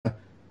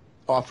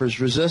offers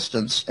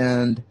resistance.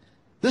 And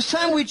this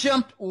time we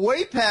jumped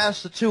way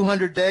past the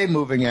 200-day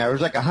moving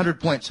average, like 100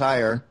 points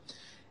higher,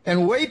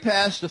 and way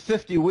past the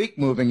 50-week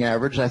moving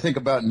average, I think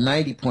about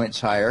 90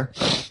 points higher.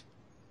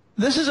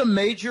 This is a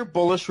major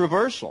bullish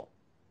reversal.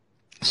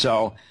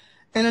 So,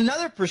 in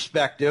another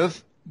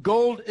perspective,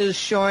 gold is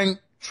showing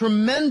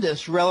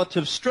tremendous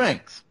relative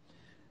strength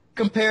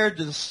compared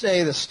to,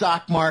 say, the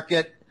stock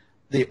market,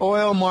 the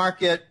oil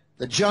market,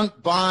 the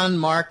junk bond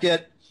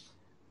market,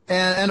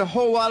 and a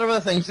whole lot of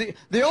other things.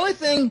 The only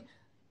thing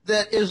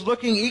that is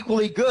looking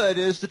equally good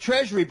is the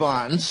Treasury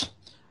bonds,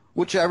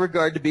 which I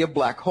regard to be a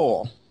black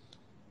hole.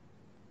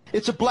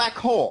 It's a black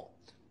hole.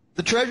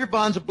 The Treasury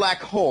bond's a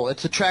black hole.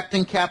 It's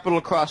attracting capital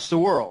across the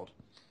world.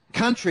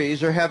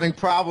 Countries are having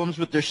problems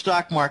with their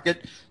stock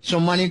market, so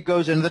money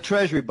goes into the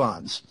Treasury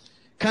bonds.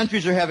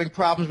 Countries are having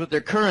problems with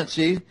their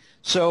currency,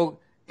 so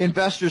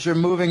investors are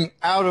moving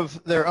out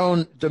of their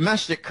own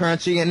domestic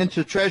currency and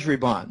into Treasury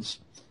bonds.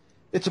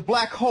 It's a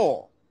black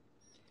hole.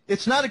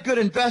 It's not a good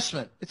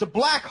investment. It's a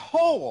black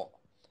hole.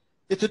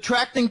 It's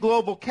attracting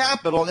global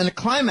capital in a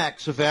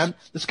climax event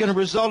that's going to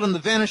result in the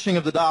vanishing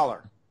of the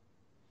dollar.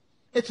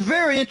 It's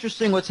very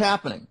interesting what's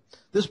happening.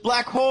 This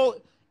black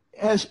hole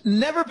has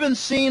never been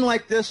seen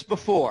like this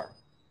before.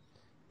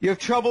 You have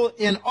trouble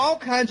in all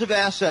kinds of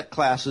asset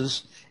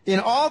classes,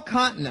 in all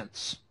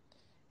continents,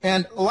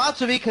 and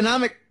lots of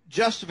economic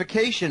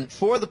justification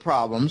for the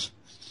problems,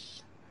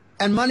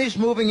 and money's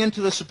moving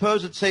into the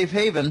supposed safe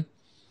haven,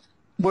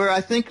 where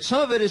I think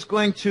some of it is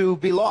going to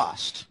be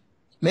lost,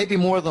 maybe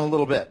more than a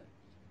little bit.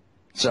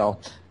 So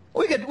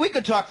we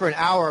could talk for an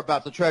hour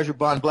about the Treasury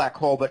bond black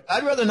hole, but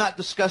I'd rather not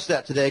discuss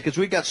that today because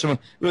we've got some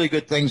really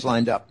good things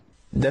lined up.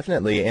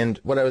 Definitely, and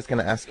what I was going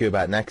to ask you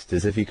about next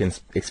is if you can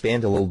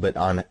expand a little bit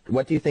on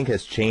what do you think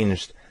has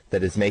changed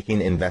that is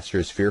making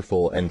investors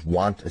fearful and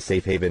want a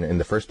safe haven in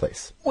the first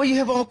place? Well, you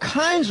have all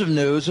kinds of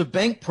news of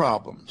bank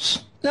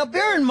problems. Now,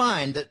 bear in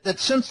mind that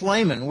since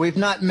Lehman, we've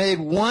not made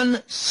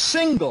one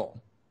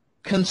single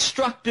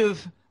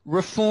constructive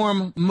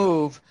reform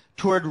move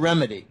toward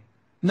remedy.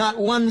 Not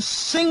one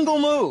single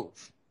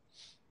move.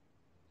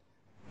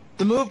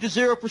 The move to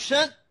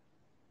 0%,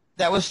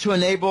 that was to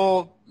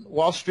enable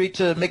Wall Street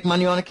to make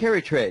money on a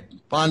carry trade,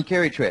 bond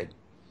carry trade.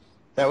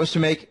 That was to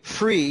make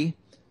free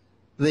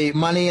the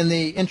money in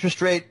the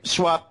interest rate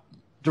swap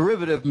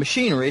derivative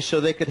machinery so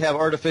they could have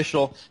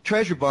artificial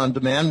treasury bond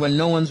demand when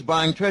no one's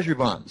buying treasury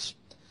bonds.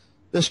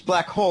 This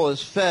black hole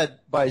is fed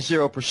by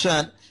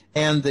 0%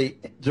 and the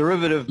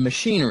derivative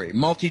machinery,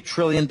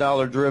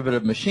 multi-trillion-dollar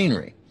derivative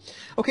machinery.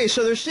 Okay,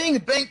 so they're seeing the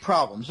bank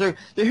problems. They're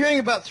hearing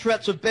about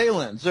threats of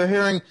bail-ins. They're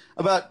hearing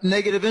about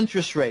negative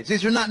interest rates.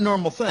 These are not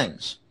normal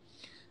things.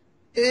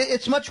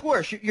 It's much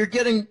worse. You're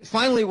getting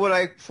finally what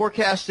I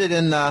forecasted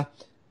in.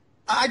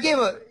 I gave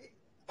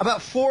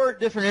about 4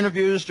 different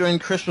interviews during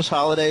Christmas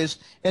holidays,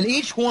 and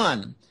each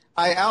one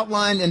I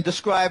outlined and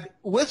described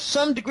with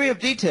some degree of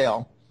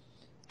detail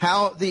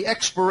how the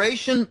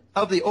expiration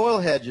of the oil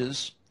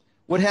hedges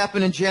would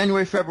happen in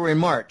January, February,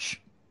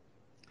 March.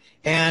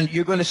 And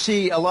you're going to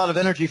see a lot of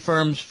energy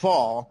firms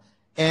fall,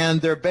 and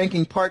their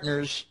banking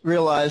partners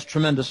realize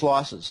tremendous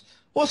losses.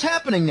 Well, it's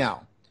happening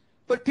now.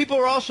 But people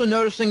are also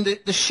noticing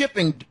the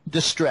shipping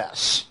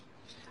distress.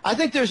 I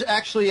think there's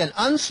actually an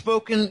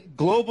unspoken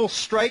global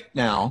strike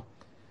now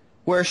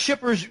where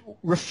shippers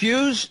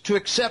refuse to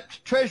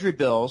accept treasury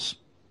bills.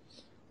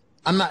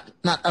 I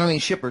don't mean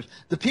shippers.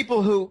 The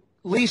people who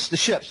lease the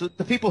ships,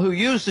 the people who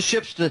use the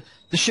ships to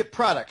ship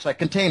products like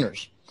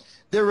containers,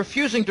 they're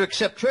refusing to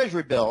accept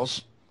treasury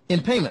bills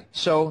in payment,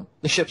 so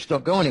the ships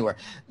don't go anywhere.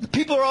 The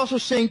people are also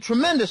seeing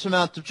tremendous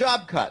amounts of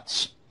job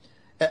cuts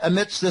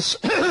amidst this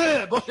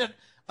bullshit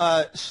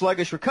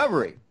sluggish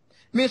recovery.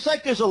 I mean, it's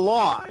like there's a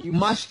law. You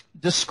must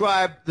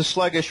describe the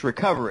sluggish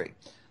recovery.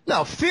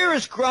 Now, fear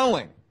is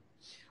growing.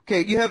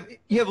 Okay, you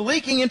have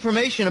leaking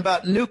information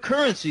about new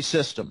currency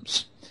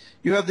systems.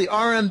 You have the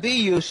RMB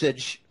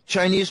usage,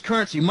 Chinese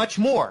currency, much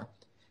more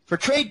for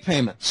trade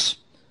payments.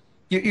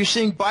 You're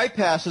seeing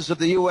bypasses of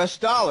the U.S.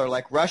 dollar,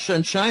 like Russia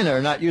and China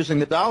are not using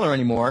the dollar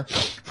anymore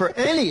for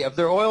any of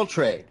their oil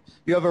trade.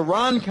 You have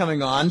Iran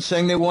coming on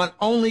saying they want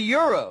only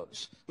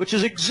euros, which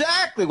is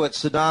exactly what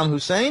Saddam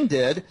Hussein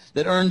did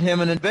that earned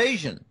him an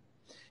invasion.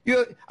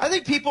 I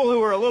think people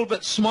who are a little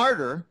bit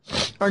smarter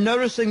are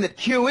noticing that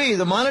QE,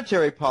 the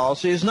monetary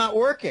policy, is not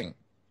working.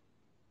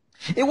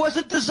 It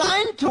wasn't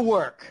designed to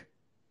work.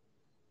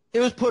 It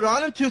was put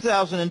on in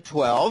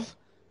 2012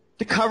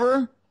 to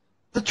cover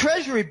the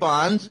treasury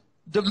bonds,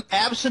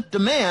 absent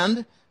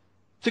demand,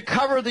 to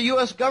cover the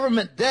U.S.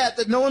 government debt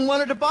that no one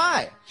wanted to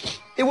buy.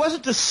 It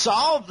wasn't to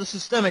solve the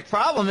systemic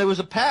problem. It was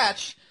a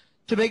patch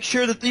to make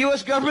sure that the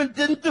U.S. government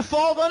didn't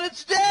default on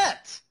its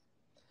debt.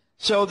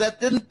 So that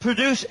didn't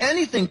produce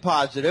anything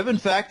positive. In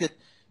fact, it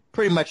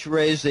pretty much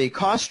raised the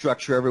cost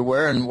structure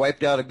everywhere and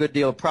wiped out a good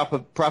deal of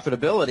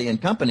profitability in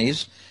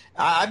companies.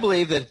 I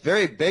believe that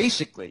very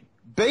basically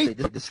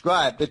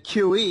described the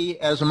QE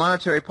as a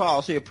monetary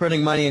policy of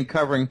printing money and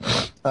covering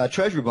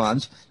treasury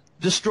bonds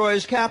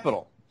destroys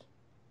capital.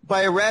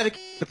 By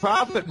eradicating the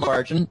profit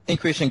margin,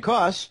 increasing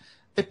costs,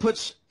 it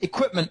puts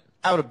equipment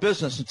out of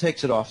business and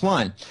takes it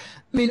offline.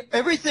 I mean,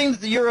 everything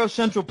that the Euro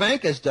Central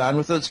Bank has done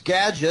with its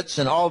gadgets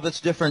and all of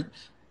its different,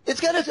 it's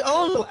got its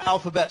own little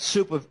alphabet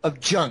soup of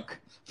junk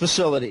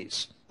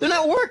facilities. They're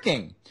not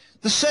working.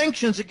 The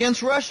sanctions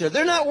against Russia,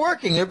 they're not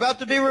working. They're about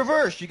to be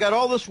reversed. You got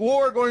all this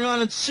war going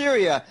on in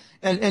Syria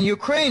and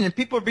Ukraine, and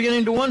people are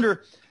beginning to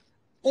wonder,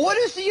 what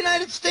is the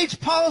United States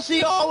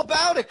policy all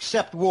about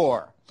except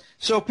war?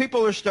 So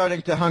people are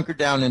starting to hunker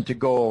down into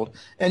gold.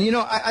 And, you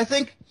know, I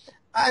think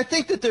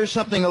that there's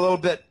something a little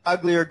bit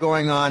uglier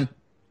going on,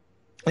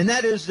 and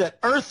that is that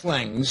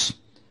earthlings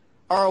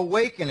are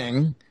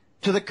awakening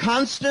to the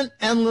constant,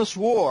 endless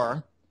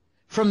war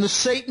from the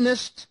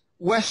Satanist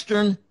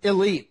Western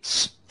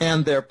elites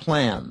and their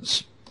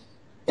plans.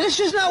 And it's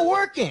just not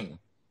working.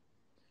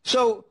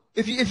 So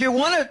if you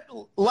want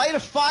to light a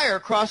fire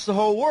across the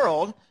whole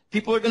world,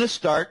 people are going to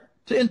start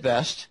to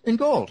invest in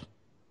gold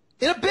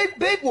in a big,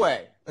 big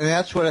way. And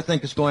that's what I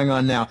think is going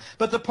on now.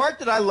 But the part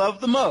that I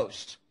love the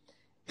most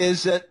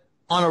is that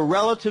on a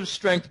relative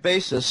strength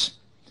basis,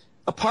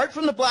 apart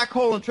from the black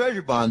hole and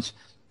treasury bonds,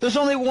 there's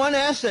only one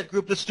asset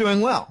group that's doing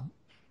well,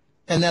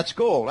 and that's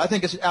gold. I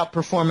think it's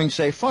outperforming,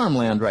 say,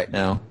 farmland right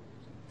now.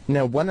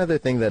 Now, one other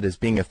thing that is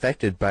being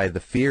affected by the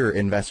fear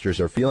investors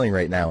are feeling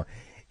right now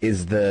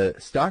is the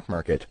stock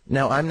market.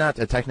 Now, I'm not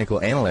a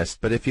technical analyst,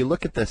 but if you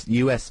look at the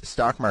U.S.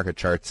 stock market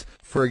charts,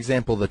 for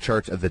example, the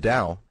chart of the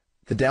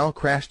Dow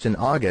crashed in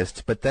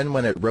August, but then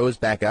when it rose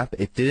back up,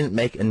 it didn't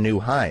make a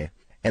new high.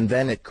 And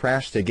then it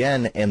crashed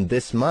again, and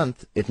this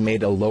month it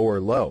made a lower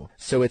low.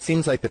 So it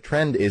seems like the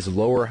trend is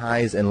lower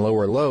highs and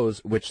lower lows,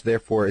 which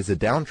therefore is a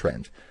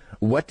downtrend.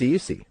 What do you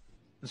see?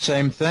 The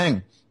same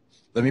thing.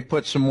 Let me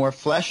put some more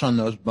flesh on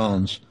those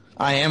bones.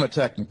 I am a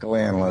technical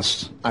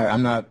analyst.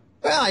 I'm not,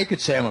 well, you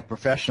could say I'm a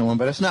professional one,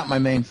 but it's not my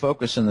main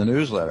focus in the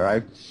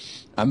newsletter.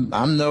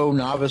 I'm no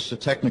novice to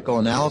technical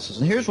analysis.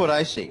 And here's what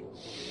I see.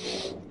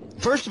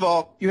 First of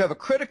all, you have a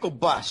critical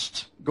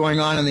bust going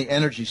on in the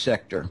energy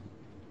sector.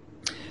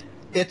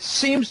 It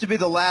seems to be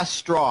the last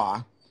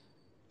straw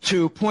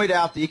to point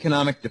out the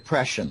economic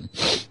depression.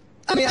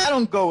 I mean, I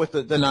don't go with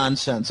the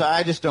nonsense.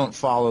 I just don't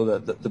follow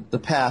the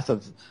path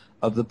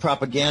of the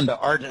propaganda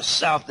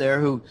artists out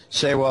there who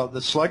say, well,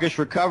 the sluggish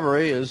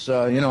recovery is,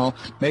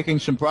 making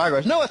some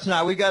progress. No, it's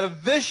not. We got a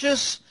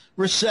vicious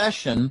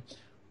recession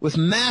with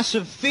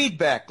massive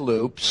feedback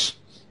loops,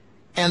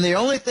 and the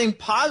only thing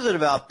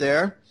positive out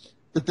there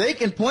that they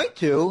can point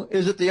to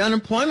is that the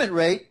unemployment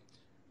rate,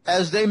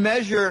 as they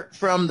measure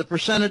from the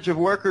percentage of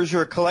workers who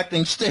are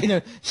collecting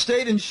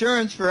state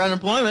insurance for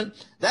unemployment,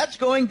 that's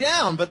going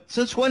down. But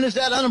since when is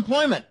that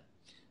unemployment?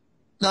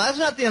 No, that's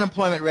not the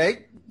unemployment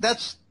rate.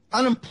 That's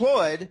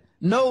unemployed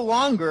no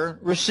longer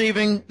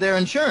receiving their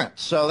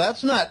insurance. So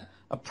that's not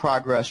a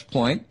progress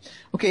point.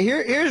 Okay,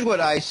 here's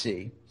what I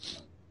see.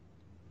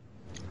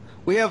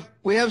 We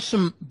have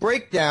some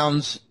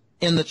breakdowns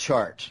in the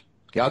chart.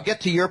 Okay, I'll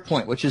get to your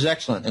point, which is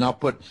excellent, and I'll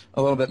put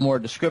a little bit more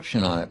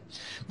description on it.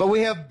 But we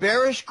have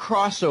bearish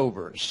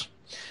crossovers.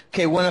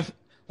 Okay, when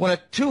a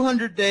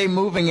 200-day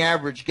moving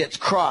average gets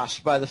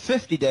crossed by the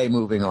 50-day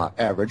moving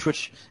average,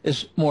 which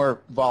is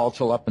more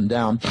volatile up and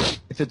down,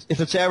 if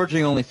it's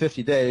averaging only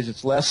 50 days,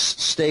 it's less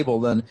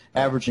stable than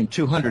averaging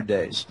 200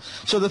 days.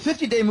 So the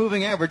 50-day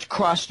moving average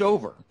crossed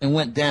over and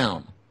went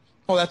down.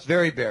 Oh, that's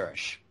very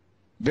bearish,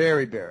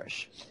 very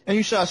bearish. And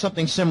you saw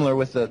something similar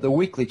with the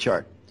weekly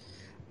chart.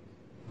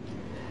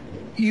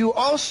 You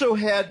also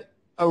had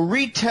a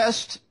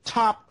retest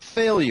top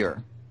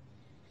failure.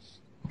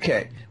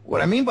 Okay,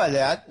 what I mean by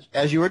that,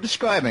 as you were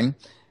describing,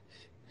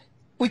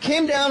 we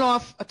came down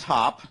off a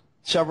top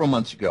several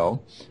months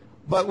ago,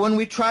 but when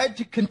we tried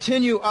to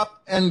continue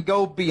up and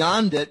go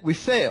beyond it, we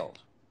failed.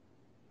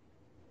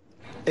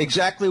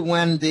 Exactly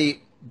when the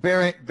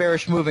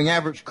bearish moving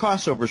average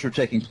crossovers were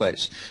taking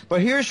place.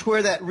 But here's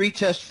where that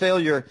retest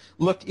failure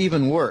looked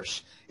even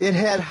worse. It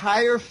had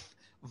higher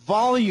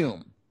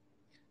volume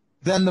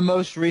than the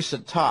most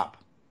recent top.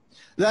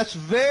 That's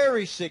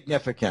very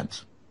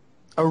significant.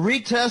 A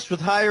retest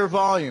with higher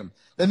volume.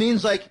 That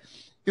means like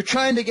you're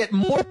trying to get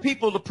more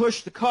people to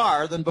push the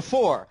car than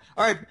before.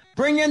 All right,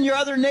 bring in your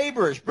other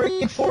neighbors. Bring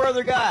in 4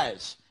 other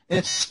guys. And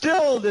it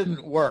still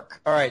didn't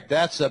work. All right,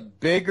 that's a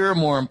bigger,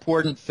 more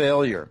important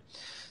failure.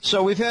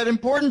 So we've had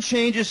important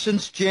changes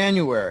since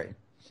January.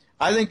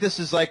 I think this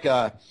is like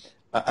a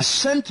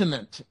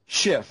sentiment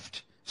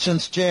shift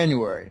since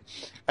January.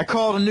 I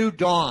call it a new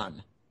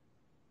dawn.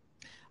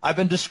 I've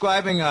been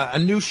describing a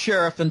new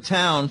sheriff in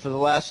town for the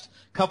last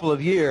couple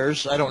of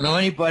years. I don't know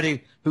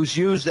anybody who's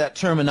used that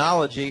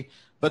terminology,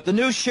 but the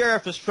new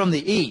sheriff is from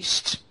the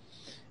East,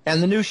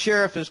 and the new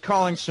sheriff is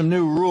calling some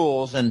new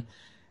rules. And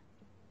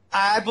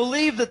I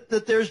believe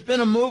that there's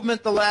been a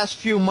movement the last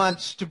few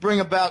months to bring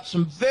about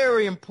some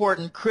very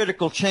important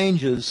critical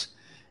changes,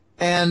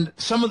 and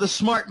some of the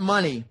smart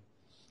money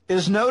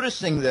is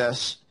noticing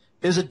this,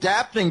 is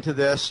adapting to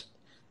this,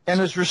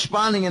 and is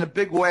responding in a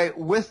big way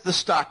with the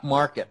stock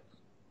market.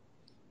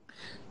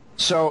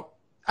 So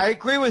I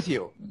agree with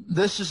you.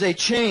 This is a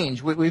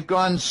change. We've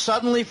gone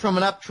suddenly from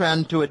an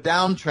uptrend to a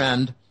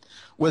downtrend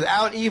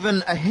without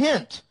even a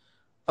hint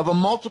of a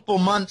multiple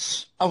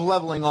months of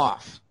leveling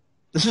off.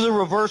 This is a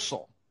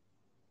reversal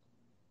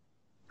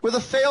with a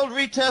failed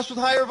retest with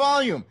higher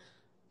volume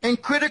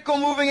and critical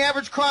moving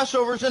average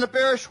crossovers in a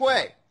bearish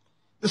way.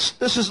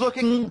 This is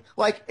looking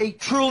like a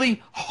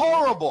truly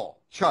horrible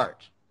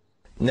chart.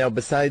 Now,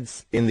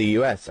 besides in the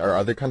U.S., are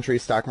other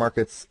countries' stock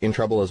markets in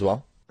trouble as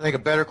well? I think a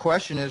better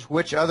question is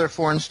which other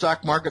foreign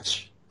stock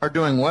markets are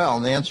doing well,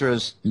 and the answer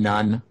is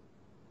none.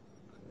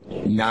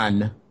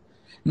 None.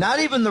 Not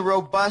even the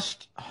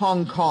robust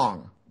Hong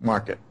Kong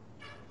market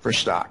for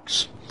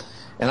stocks.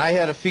 And I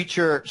had a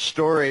feature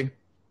story.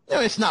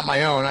 It's not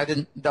my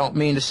own. Don't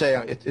mean to say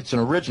it's an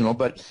original,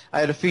 but I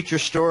had a feature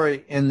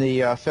story in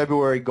the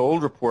February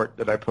gold report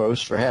that I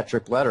post for Hat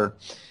Trick Letter.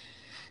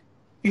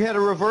 You had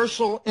a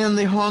reversal in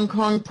the Hong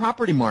Kong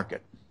property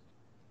market.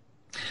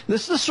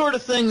 This is the sort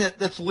of thing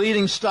that's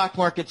leading stock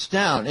markets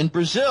down. In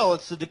Brazil,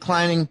 it's the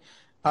declining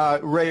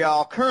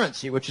real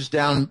currency, which is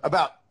down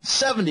about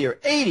 70 or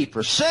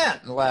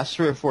 80% in the last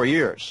 3 or 4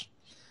 years.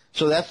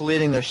 So that's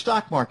leading their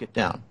stock market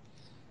down.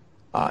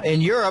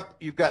 In Europe,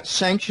 you've got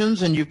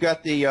sanctions and you've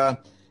got the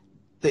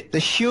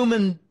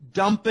human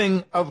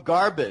dumping of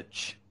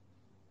garbage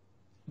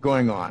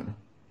going on.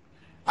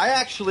 I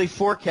actually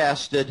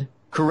forecasted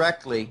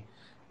correctly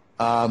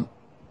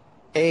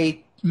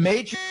a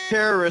major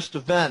terrorist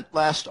event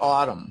last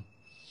autumn.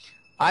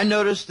 I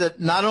noticed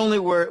that not only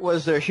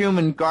was there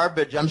human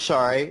garbage,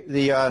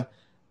 the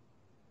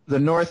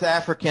North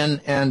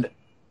African and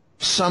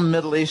some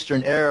Middle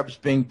Eastern Arabs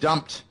being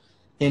dumped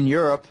in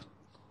Europe.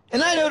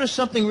 And I noticed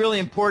something really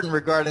important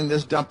regarding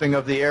this dumping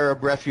of the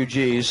Arab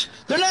refugees.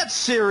 They're not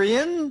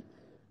Syrian.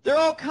 They're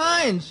all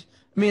kinds.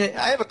 I mean,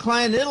 I have a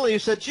client in Italy who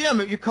said,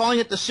 Jim, you're calling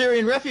it the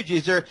Syrian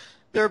refugees.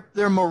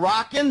 They're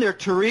Moroccan, they're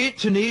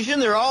Tunisian,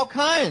 they're all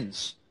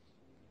kinds.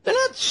 They're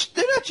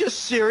not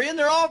just Syrian,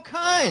 they're all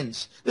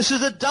kinds. This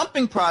is a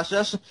dumping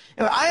process.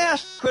 And I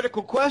asked a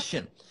critical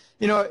question.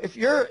 If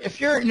you're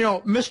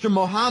Mr.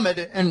 Mohammed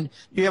and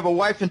you have a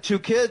wife and 2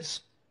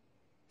 kids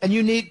and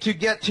you need to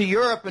get to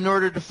Europe in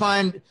order to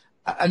find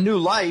a new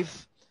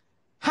life,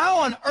 how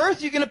on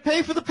earth are you going to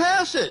pay for the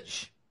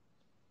passage?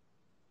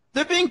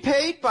 They're being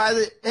paid by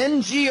the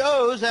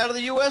NGOs out of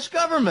the U.S.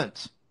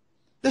 government.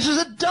 This is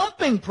a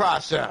dumping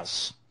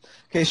process.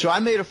 Okay, so I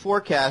made a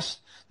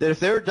forecast that if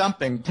they were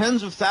dumping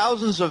tens of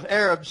thousands of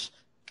Arabs,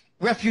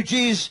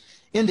 refugees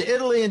into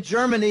Italy and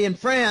Germany and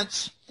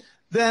France,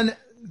 then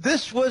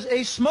this was a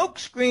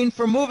smokescreen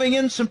for moving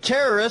in some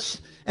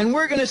terrorists, and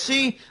we're going to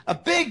see a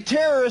big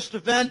terrorist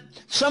event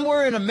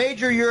somewhere in a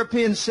major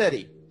European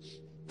city.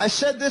 I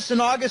said this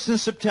in August and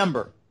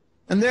September,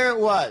 and there it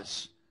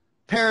was,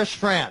 Paris,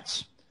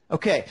 France.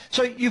 Okay,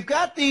 so you've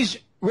got these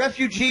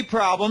refugee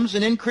problems,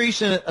 an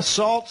increase in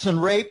assaults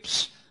and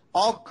rapes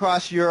all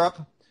across Europe,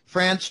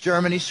 France,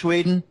 Germany,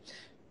 Sweden,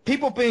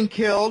 people being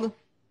killed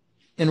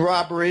in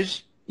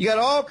robberies. You got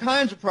all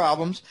kinds of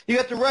problems. You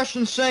got the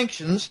Russian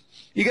sanctions.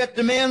 You got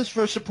demands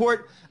for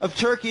support of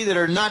Turkey that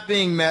are not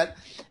being met.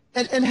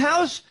 And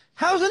how's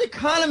an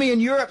economy in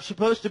Europe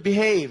supposed to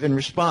behave in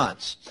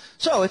response?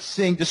 So it's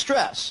seeing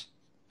distress.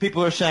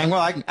 People are saying,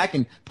 well, I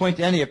can point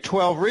to any of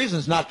 12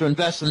 reasons not to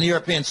invest in the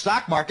European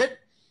stock market.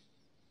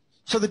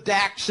 So the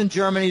DAX in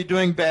Germany is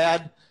doing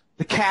bad.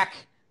 The CAC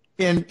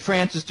in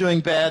France is doing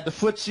bad. The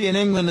FTSE in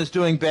England is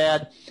doing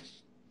bad.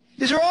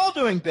 These are all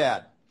doing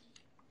bad.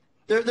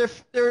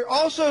 They're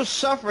also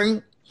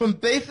suffering from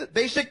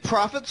basic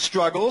profit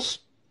struggles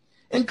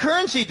and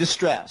currency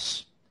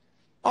distress.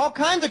 All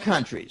kinds of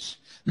countries.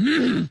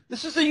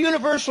 This is a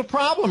universal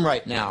problem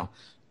right now,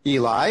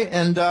 Eli,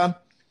 and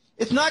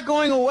it's not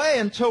going away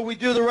until we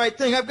do the right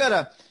thing. I've got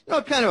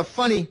a kind of a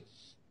funny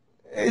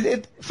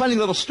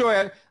little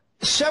story.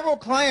 Several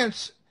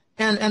clients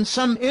and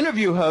some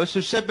interview hosts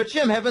have said, but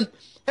Jim, haven't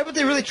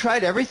they really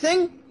tried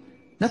everything?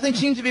 Nothing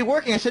seems to be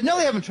working. I said, no,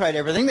 they haven't tried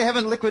everything. They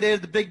haven't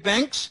liquidated the big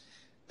banks.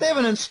 They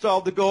haven't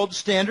installed the gold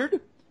standard.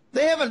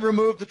 They haven't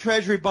removed the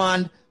Treasury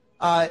bond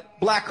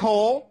black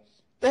hole.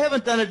 They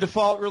haven't done a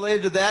default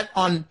related to that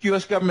on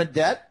U.S. government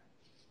debt.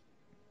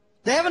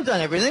 They haven't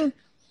done everything.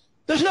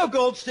 There's no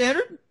gold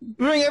standard.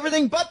 We're doing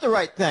everything but the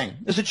right thing.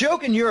 There's a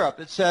joke in Europe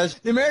that says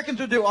the Americans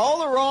will do all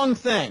the wrong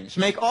things,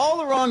 make all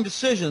the wrong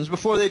decisions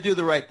before they do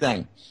the right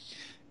thing.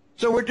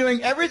 So we're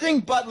doing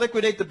everything but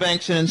liquidate the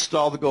banks and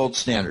install the gold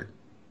standard.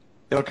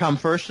 It'll come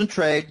first in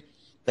trade,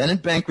 then in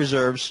bank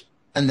reserves,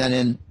 and then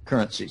in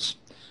currencies.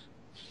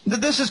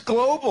 This is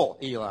global,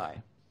 Eli.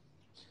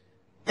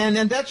 And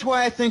that's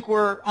why I think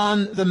we're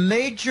on the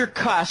major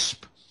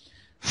cusp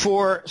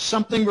for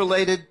something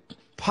related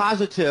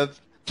positive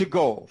to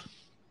gold.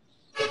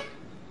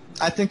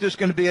 I think there's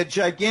going to be a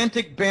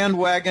gigantic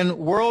bandwagon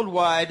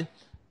worldwide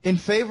in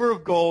favor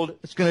of gold.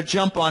 It's going to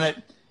jump on it,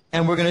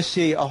 and we're going to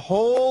see a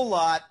whole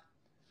lot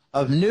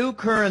of new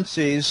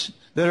currencies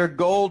that are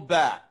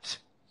gold-backed.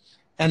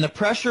 And the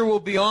pressure will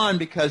be on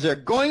because they're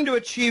going to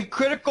achieve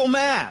critical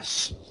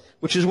mass,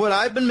 which is what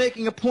I've been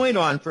making a point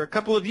on for a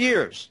couple of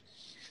years.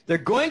 They're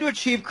going to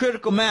achieve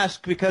critical mass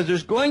because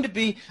there's going to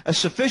be a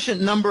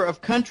sufficient number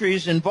of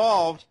countries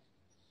involved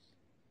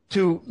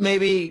to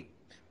maybe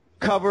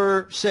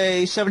cover,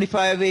 say,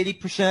 75,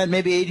 80%,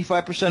 maybe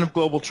 85% of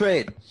global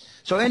trade.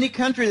 So any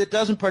country that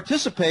doesn't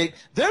participate,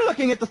 they're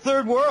looking at the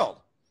third world.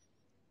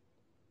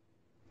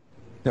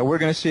 Now, we're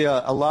going to see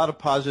a lot of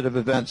positive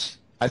events,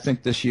 I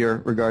think, this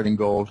year regarding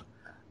gold.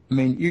 I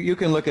mean, you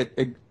can look at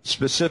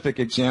specific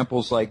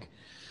examples like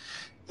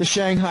the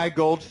Shanghai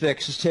gold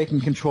fix is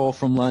taking control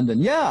from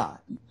London. Yeah,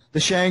 the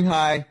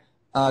Shanghai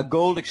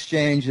Gold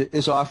Exchange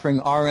is offering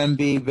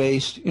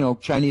RMB-based,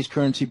 Chinese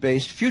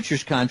currency-based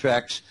futures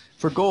contracts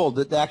for gold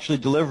that actually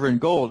deliver in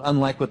gold,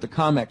 unlike what the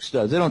COMEX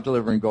does. They don't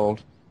deliver in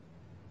gold.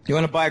 You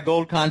want to buy a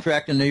gold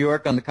contract in New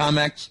York on the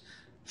COMEX?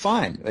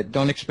 Fine, but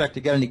don't expect to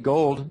get any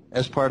gold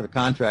as part of the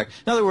contract.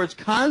 In other words,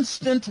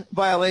 constant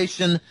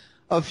violation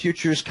of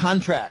futures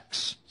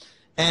contracts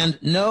and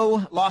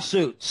no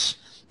lawsuits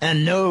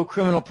and no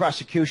criminal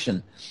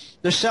prosecution.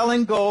 They're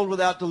selling gold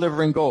without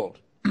delivering gold.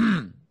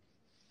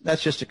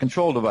 That's just a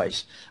control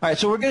device. All right,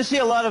 so we're going to see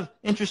a lot of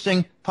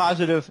interesting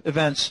positive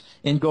events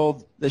in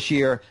gold this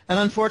year, and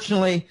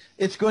unfortunately,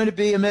 it's going to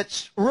be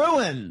amidst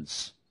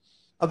ruins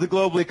of the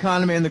global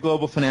economy and the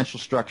global financial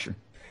structure.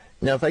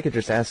 Now, if I could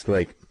just ask,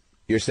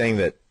 you're saying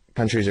that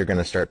countries are going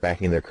to start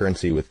backing their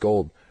currency with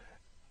gold.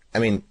 I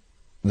mean,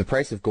 the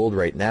price of gold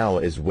right now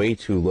is way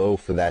too low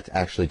for that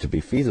actually to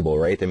be feasible,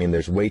 right? I mean,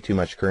 there's way too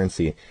much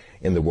currency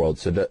in the world,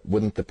 so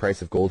wouldn't the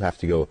price of gold have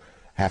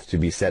to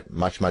be set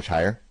much, much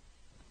higher?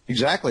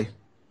 Exactly,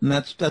 and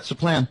that's the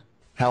plan.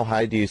 How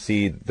high do you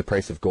see the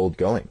price of gold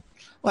going?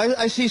 Well,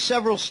 I see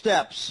several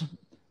steps.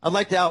 I'd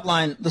like to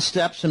outline the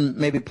steps and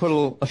maybe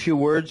put a few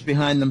words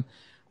behind them.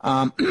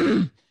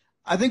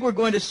 I think we're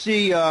going to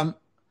see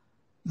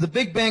the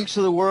big banks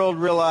of the world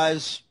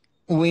realize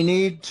we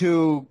need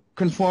to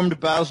conform to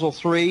Basel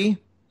III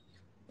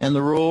and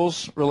the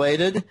rules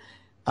related.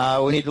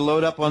 We need to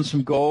load up on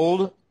some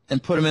gold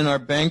and put them in our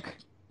bank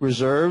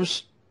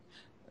reserves,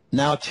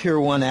 now Tier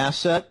 1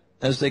 asset,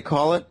 as they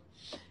call it.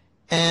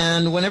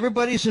 And when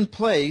everybody's in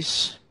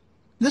place,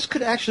 this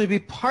could actually be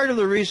part of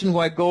the reason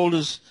why gold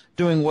is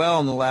doing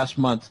well in the last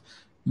month.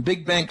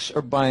 Big banks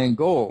are buying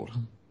gold.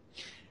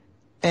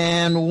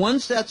 And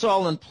once that's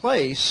all in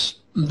place,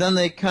 then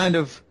they kind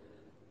of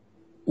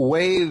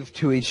wave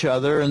to each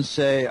other and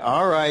say,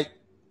 all right,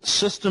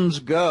 systems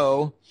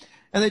go,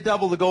 and they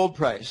double the gold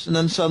price. And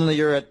then suddenly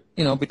you're at,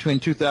 between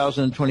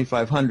 2,000 and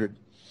 2,500.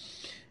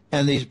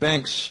 And these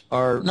banks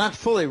are not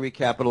fully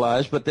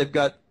recapitalized, but they've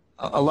got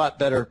a lot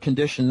better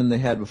condition than they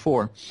had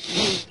before.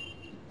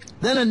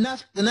 Then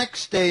the next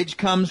stage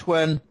comes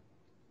when,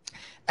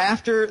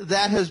 after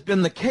that has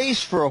been the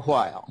case for a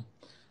while,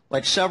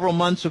 like several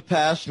months have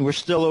passed and we're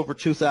still over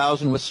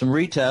 2,000 with some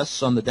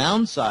retests on the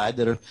downside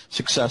that are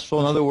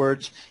successful. In other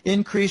words,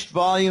 increased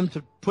volume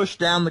to push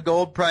down the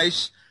gold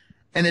price,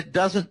 and it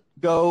doesn't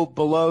go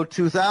below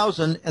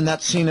 2,000, and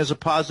that's seen as a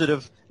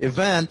positive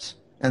event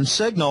and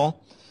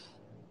signal.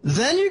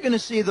 Then you're going to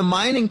see the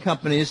mining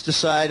companies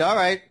decide, all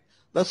right,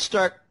 let's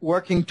start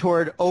working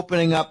toward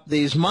opening up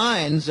these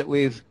mines that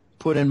we've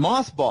put in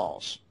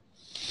mothballs.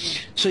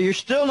 So you're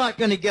still not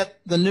going to get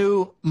the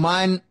new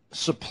mine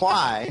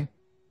supply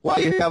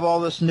while you have all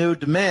this new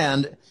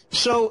demand.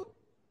 So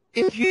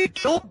if you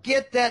don't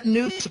get that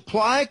new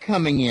supply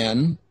coming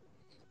in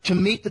to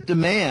meet the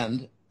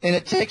demand, and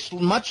it takes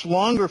much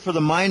longer for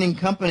the mining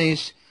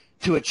companies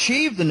to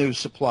achieve the new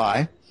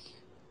supply,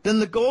 then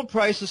the gold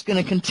price is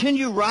going to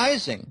continue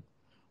rising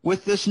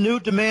with this new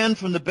demand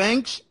from the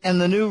banks and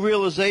the new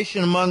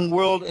realization among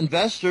world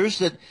investors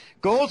that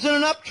gold's in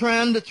an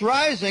uptrend, it's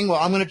rising. Well,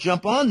 I'm going to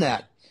jump on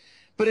that.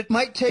 But it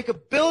might take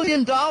 $1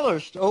 billion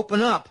to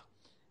open up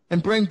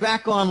and bring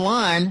back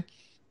online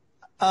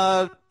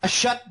a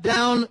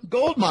shut-down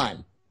gold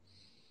mine.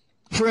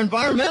 For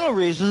environmental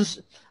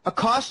reasons, a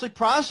costly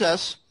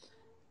process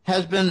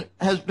has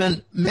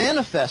been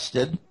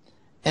manifested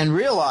and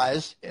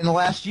realized in the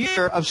last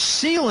year of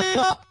sealing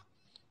up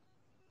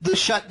the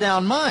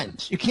shut-down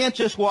mines. You can't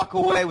just walk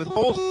away with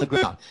holes in the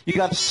ground. You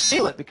got to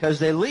seal it because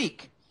they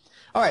leak.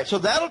 All right, so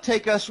that'll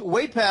take us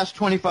way past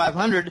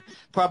 2,500,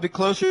 probably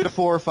closer to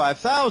 4,000 or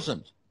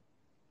 5,000.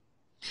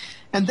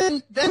 And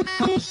then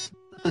comes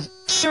the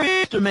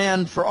serious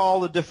demand for all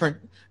the different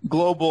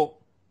global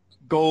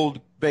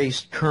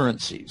gold-based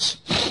currencies.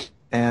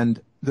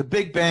 And the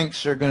big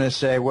banks are going to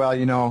say,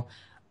 well,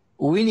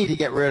 we need to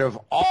get rid of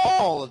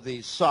all of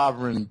these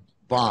sovereign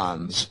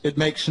bonds. It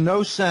makes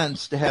no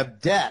sense to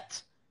have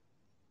debt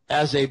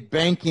as a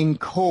banking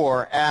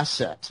core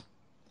asset.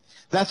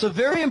 That's a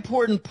very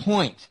important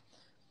point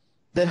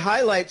that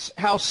highlights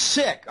how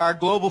sick our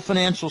global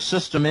financial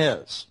system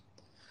is.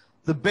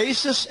 The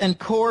basis and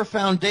core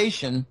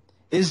foundation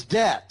is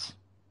debt.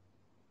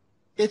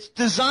 It's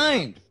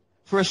designed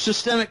for a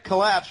systemic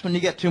collapse when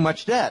you get too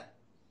much debt.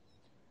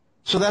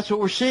 So that's what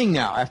we're seeing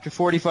now after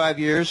 45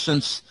 years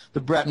since the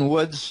Bretton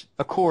Woods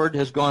Accord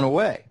has gone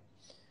away.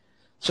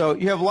 So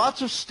you have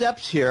lots of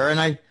steps here,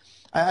 and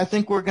I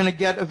think we're going to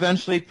get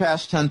eventually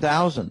past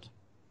 10,000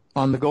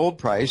 on the gold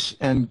price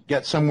and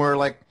get somewhere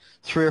like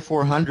 300 or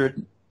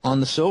 400 on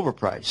the silver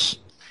price.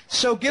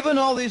 So given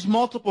all these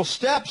multiple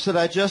steps that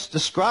I just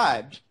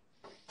described,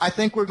 I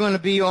think we're going to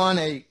be on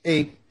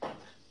a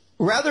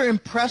rather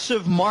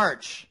impressive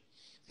march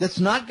that's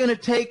not going to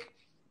take,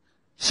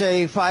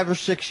 say, 5 or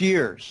 6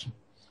 years.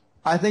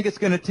 I think it's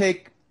going to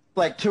take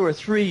like 2 or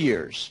 3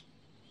 years.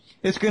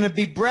 It's going to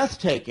be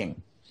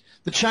breathtaking.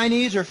 The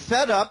Chinese are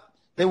fed up.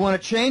 They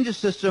want to change the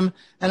system,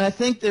 and I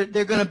think they're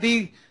going to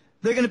be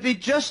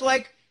just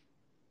like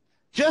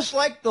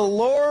the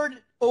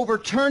Lord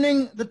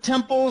overturning the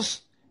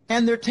temples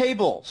and their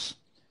tables.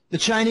 The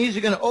Chinese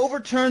are going to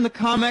overturn the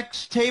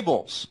COMEX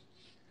tables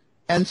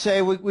and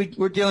say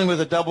we're dealing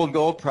with a double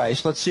gold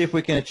price. Let's see if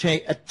we can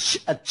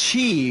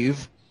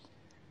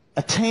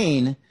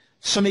attain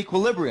some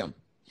equilibrium.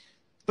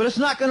 But it's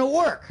not going to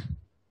work.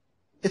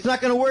 It's not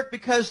going to work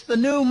because the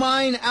new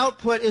mine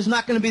output is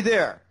not going to be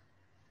there.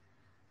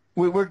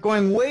 We're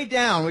going way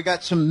down. We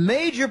got some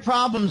major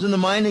problems in the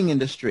mining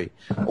industry.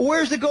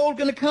 Where's the gold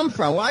going to come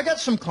from? Well, I got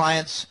some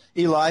clients,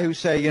 Eli, who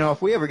say,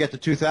 if we ever get to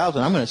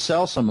 2,000, I'm going to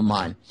sell some of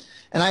mine.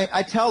 And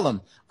I tell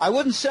them, I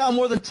wouldn't sell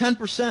more than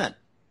 10%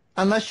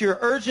 unless you're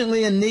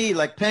urgently in need,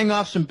 like paying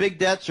off some big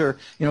debts or,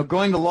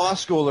 going to law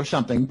school or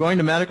something, going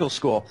to medical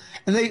school.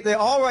 And they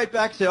all write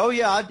back and say, oh,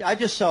 yeah, I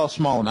just sell a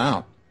small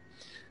amount.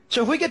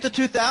 So if we get to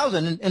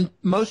 2,000 and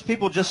most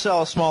people just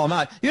sell a small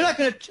amount, you're not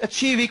going to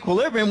achieve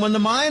equilibrium when the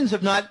mines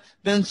have not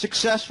been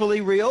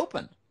successfully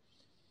reopened.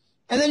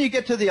 And then you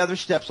get to the other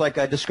steps like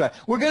I described.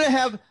 We're going to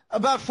have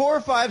about 4 or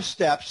 5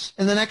 steps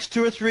in the next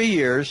 2 or 3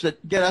 years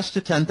that get us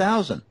to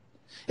 10,000.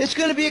 It's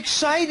going to be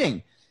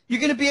exciting. You're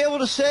going to be able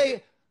to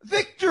say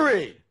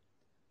victory,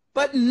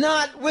 but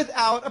not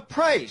without a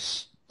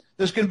price.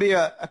 There's going to be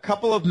a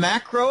couple of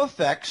macro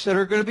effects that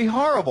are going to be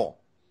horrible.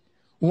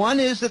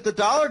 One is that the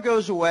dollar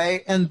goes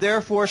away, and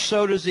therefore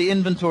so does the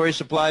inventory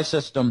supply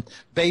system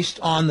based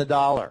on the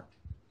dollar.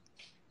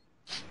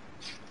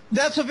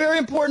 That's a very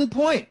important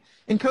point.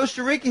 In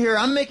Costa Rica here,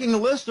 I'm making a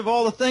list of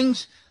all the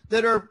things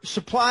that are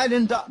supplied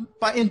in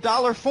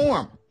dollar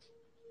form.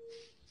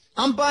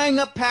 I'm buying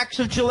up packs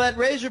of Gillette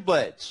razor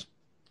blades.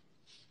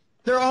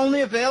 They're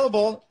only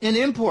available in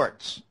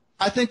imports.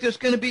 I think there's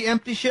going to be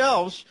empty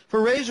shelves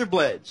for razor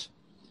blades.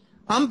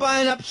 I'm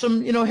buying up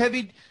some,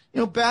 heavy,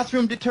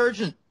 bathroom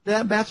detergent,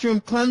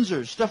 bathroom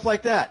cleansers, stuff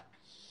like that.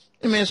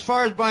 I mean, as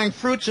far as buying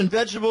fruits and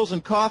vegetables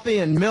and coffee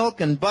and milk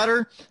and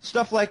butter,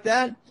 stuff like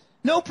that,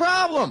 no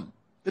problem.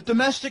 The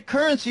domestic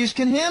currencies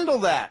can handle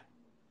that.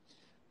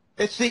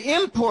 It's the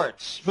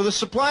imports for the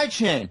supply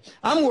chain.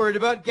 I'm worried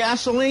about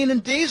gasoline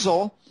and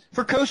diesel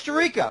for Costa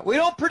Rica. We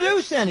don't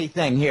produce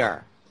anything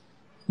here.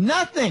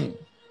 Nothing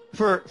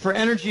for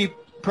energy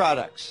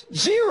products.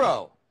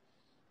 Zero.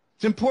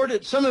 It's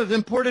imported. Some of it's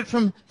imported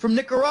from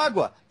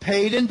Nicaragua,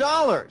 paid in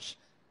dollars.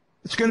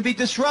 It's going to be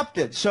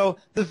disrupted. So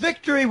the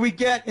victory we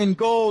get in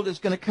gold is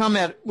going to come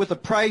with a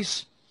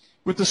price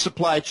with the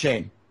supply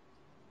chain.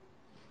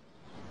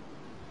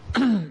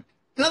 In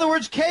other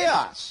words,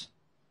 chaos.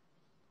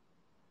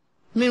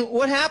 I mean,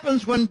 what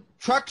happens when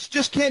trucks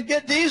just can't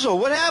get diesel?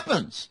 What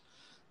happens?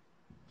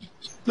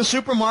 The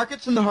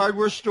supermarkets and the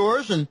hardware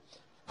stores and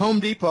Home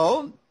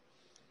Depot,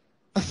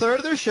 a third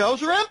of their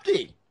shelves are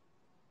empty.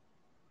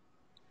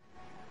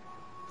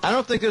 I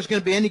don't think there's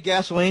going to be any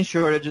gasoline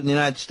shortage in the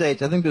United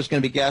States. I think there's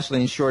going to be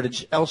gasoline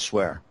shortage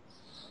elsewhere,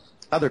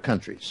 other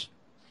countries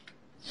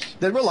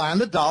that rely on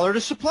the dollar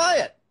to supply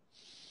it.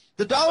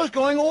 The dollar's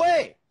going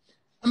away.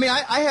 I mean,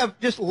 I have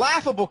just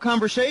laughable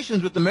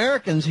conversations with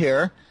Americans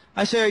here.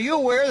 I say, are you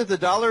aware that the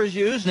dollar is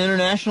used in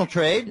international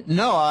trade?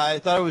 No, I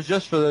thought it was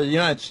just for the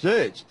United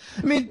States.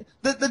 I mean,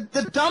 the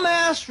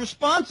dumbass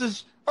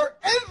responses are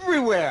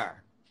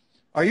everywhere.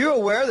 Are you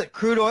aware that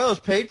crude oil is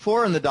paid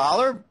for in the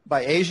dollar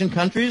by Asian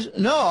countries?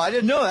 No, I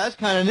didn't know. That's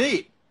kind of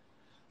neat.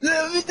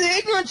 The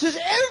ignorance is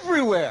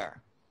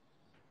everywhere.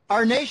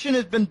 Our nation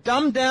has been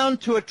dumbed down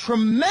to a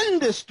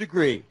tremendous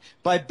degree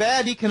by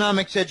bad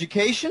economics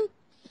education,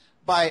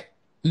 by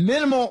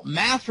minimal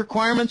math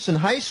requirements in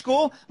high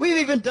school. We've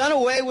even done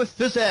away with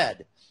phys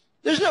ed.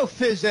 There's no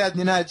phys ed in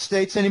the United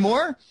States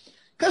anymore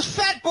because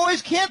fat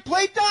boys can't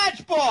play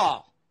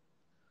dodgeball.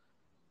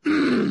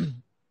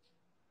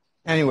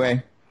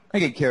 Anyway, I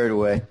get carried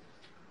away.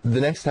 The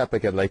next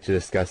topic I'd like to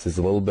discuss is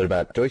a little bit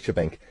about Deutsche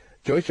Bank.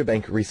 Deutsche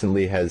Bank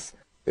recently has,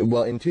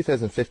 in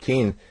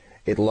 2015,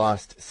 it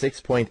lost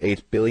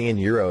 6.8 billion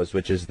euros,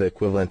 which is the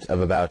equivalent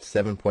of about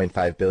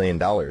 $7.5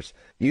 billion.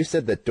 You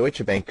said that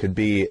Deutsche Bank could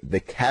be the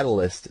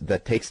catalyst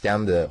that takes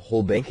down the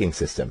whole banking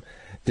system.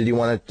 Did you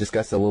want to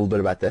discuss a little bit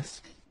about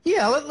this?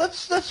 Yeah,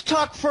 let's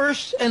talk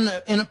first in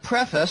a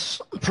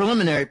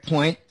preliminary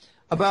point,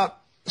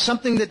 about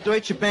something that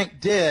Deutsche Bank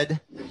did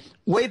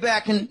way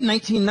back in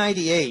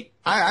 1998.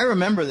 I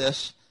remember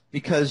this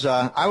because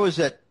I was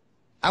at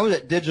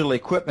Digital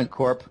Equipment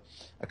Corp.,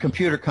 a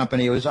computer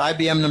company. It was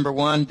IBM number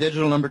 1,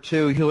 Digital number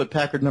 2,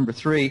 Hewlett-Packard number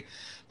 3.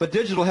 But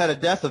Digital had a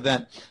death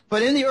event.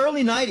 But in the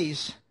early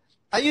 90s,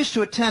 I used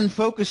to attend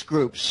focus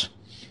groups.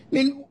 I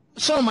mean,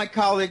 some of my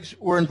colleagues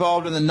were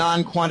involved in the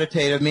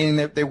non-quantitative, meaning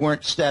that they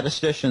weren't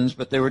statisticians,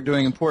 but they were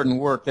doing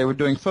important work. They were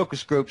doing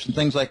focus groups and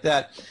things like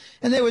that.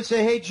 And they would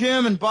say, hey,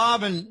 Jim and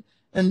Bob and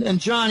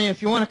Johnny,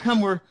 if you want to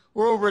come, we're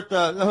we're over at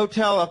the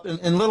hotel up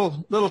in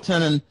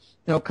Littleton,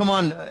 and come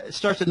on, it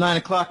starts at 9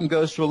 o'clock and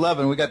goes to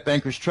 11. We got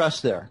Bankers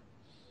Trust there.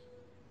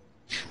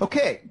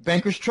 Okay,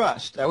 Bankers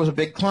Trust, that was a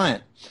big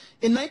client.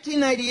 In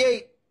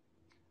 1998,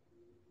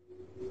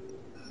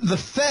 the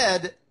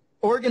Fed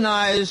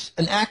organized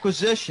an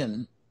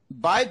acquisition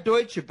by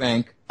Deutsche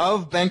Bank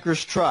of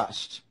Bankers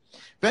Trust.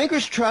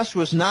 Bankers Trust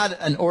was not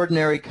an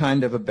ordinary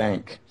kind of a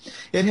bank.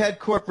 It had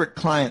corporate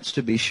clients,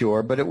 to be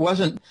sure, but it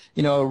wasn't,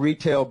 a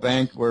retail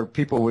bank where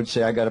people would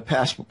say, I got a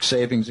passbook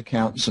savings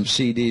account and some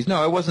CDs.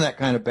 No, it wasn't that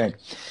kind of bank.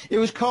 It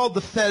was called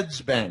the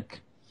Fed's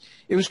Bank.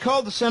 It was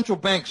called the central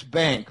bank's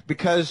bank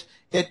because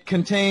it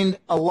contained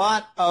a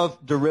lot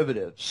of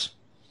derivatives.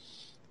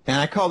 And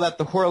I call that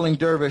the whirling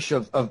dervish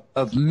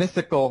of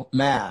mythical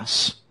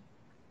mass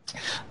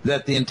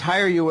that the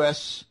entire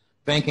U.S.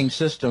 banking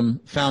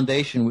system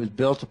foundation was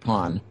built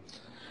upon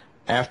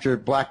after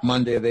Black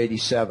Monday of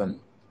 '87.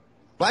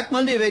 Black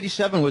Monday of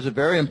 '87 was a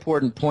very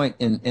important point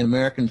in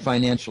American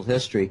financial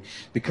history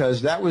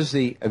because that was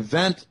the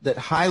event that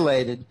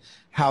highlighted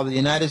how the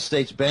United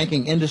States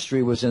banking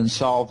industry was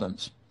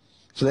insolvent.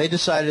 So they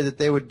decided that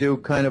they would do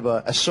kind of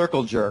a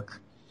circle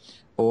jerk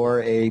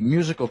or a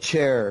musical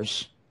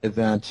chairs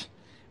event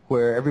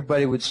where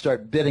everybody would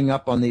start bidding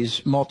up on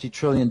these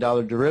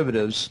multi-trillion-dollar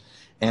derivatives,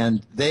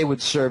 and they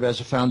would serve as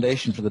a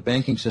foundation for the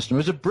banking system. It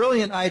was a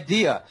brilliant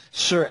idea,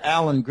 Sir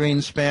Alan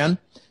Greenspan,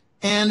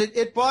 and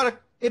it bought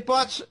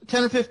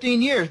 10 or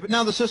 15 years, but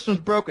now the system's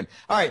broken.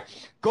 All right,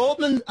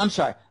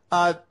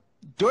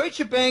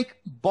 Deutsche Bank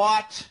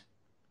bought,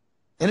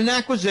 in an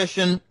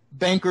acquisition,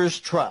 Bankers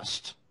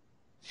Trust,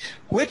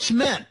 which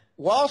meant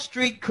Wall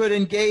Street could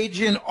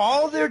engage in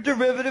all their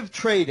derivative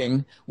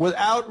trading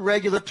without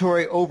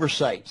regulatory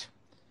oversight.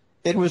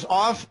 It was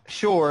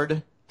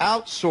offshored,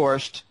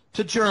 outsourced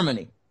to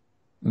Germany.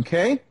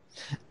 Okay?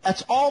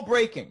 That's all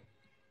breaking.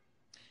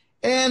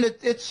 And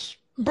it's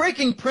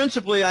breaking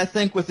principally, I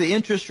think, with the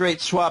interest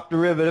rate swap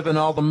derivative and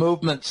all the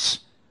movements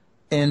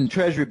in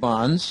Treasury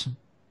bonds.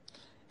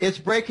 It's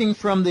breaking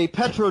from the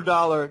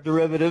petrodollar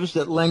derivatives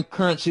that link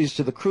currencies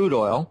to the crude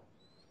oil.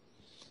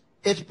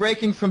 It's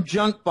breaking from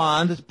junk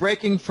bonds. It's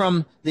breaking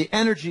from the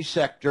energy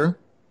sector.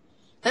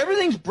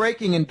 Everything's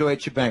breaking in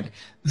Deutsche Bank.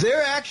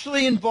 They're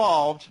actually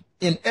involved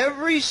in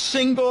every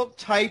single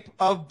type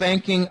of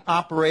banking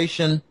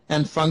operation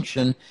and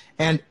function,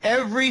 and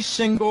every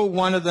single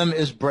one of them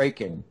is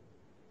breaking.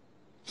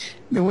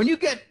 I mean, when you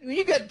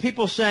get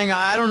people saying,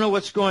 I don't know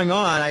what's going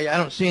on, I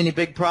don't see any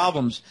big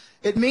problems,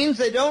 it means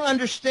they don't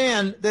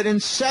understand that in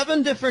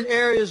 7 different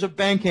areas of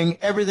banking,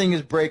 everything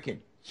is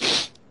breaking.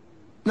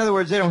 In other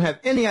words, they don't have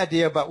any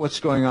idea about what's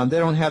going on. They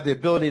don't have the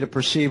ability to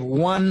perceive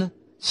one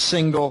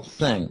single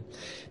thing.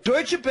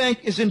 Deutsche Bank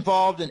is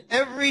involved in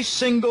every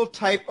single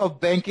type of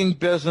banking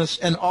business,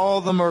 and all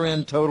of them are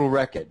in total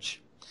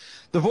wreckage.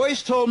 The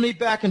Voice told me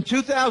back in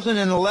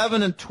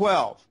 2011 and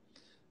 12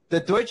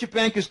 that Deutsche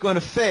Bank is going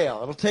to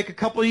fail. It'll take a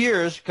couple of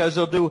years because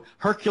they'll do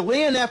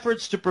Herculean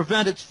efforts to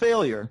prevent its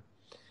failure.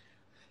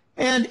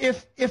 And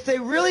if they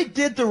really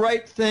did the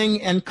right thing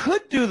and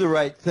could do the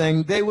right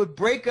thing, they would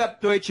break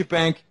up Deutsche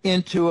Bank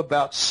into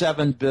about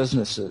 7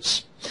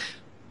 businesses.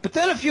 But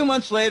then a few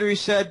months later he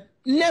said,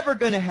 never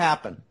going to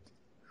happen.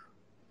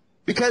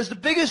 Because the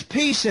biggest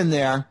piece in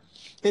there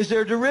is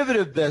their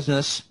derivative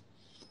business.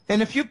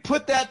 And if you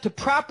put that to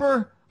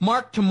proper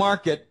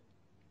mark-to-market,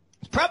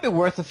 it's probably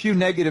worth a few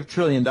negative $1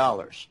 trillion.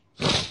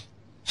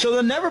 So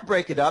they'll never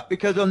break it up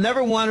because they'll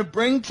never want to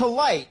bring to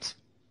light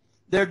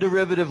their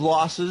derivative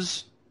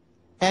losses.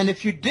 And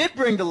if you did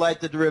bring to light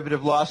the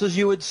derivative losses,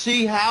 you would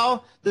see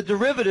how the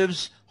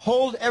derivatives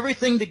hold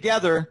everything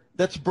together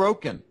that's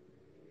broken.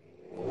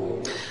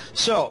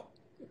 So,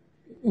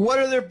 what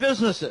are their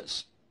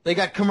businesses? They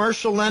got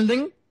commercial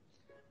lending.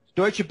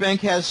 Deutsche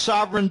Bank has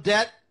sovereign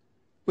debt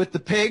with the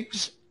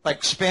pigs,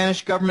 like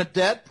Spanish government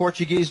debt,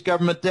 Portuguese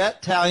government debt,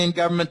 Italian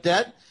government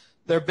debt.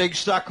 They're big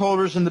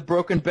stockholders in the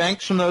broken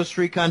banks from those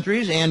 3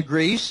 countries and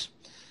Greece.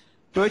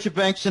 Deutsche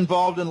Bank's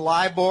involved in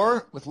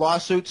LIBOR, with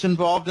lawsuits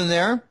involved in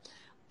there.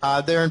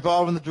 They're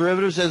involved in the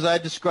derivatives, as I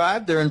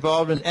described. They're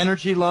involved in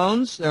energy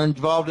loans. They're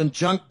involved in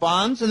junk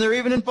bonds. And they're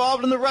even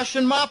involved in the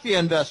Russian mafia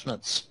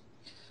investments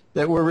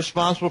that were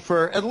responsible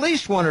for at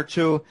least 1 or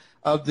 2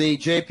 of the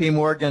J.P.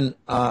 Morgan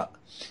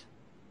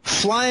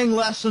flying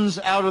lessons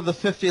out of the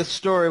 50th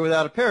story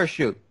without a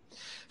parachute.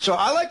 So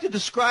I like to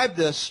describe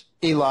this,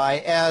 Eli,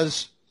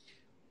 as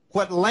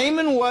what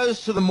Lehman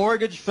was to the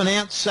mortgage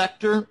finance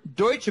sector,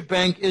 Deutsche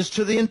Bank is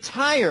to the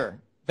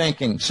entire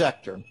banking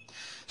sector.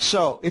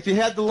 So if you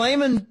had the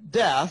Lehman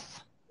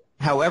death,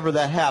 however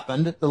that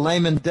happened, the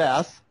Lehman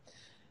death,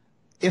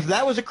 if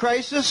that was a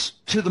crisis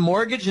to the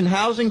mortgage and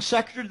housing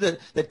sector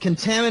that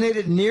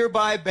contaminated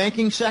nearby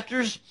banking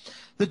sectors,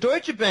 the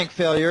Deutsche Bank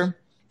failure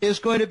is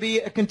going to be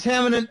a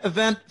contaminant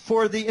event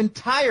for the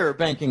entire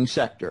banking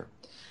sector.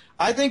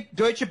 I think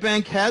Deutsche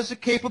Bank has the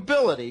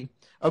capability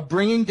of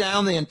bringing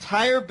down the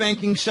entire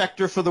banking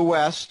sector for the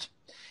West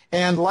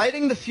and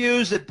lighting the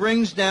fuse that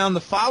brings down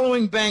the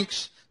following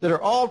banks that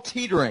are all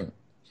teetering.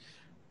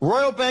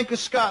 Royal Bank of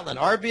Scotland,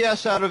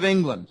 RBS out of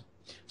England,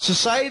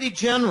 Societe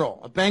Generale,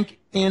 a bank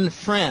in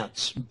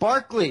France,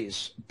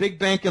 Barclays, big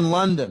bank in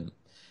London,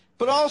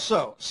 but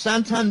also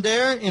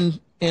Santander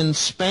in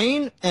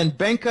Spain and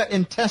Banca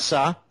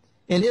Intesa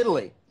in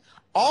Italy.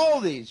 All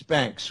these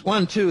banks,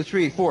 1, 2,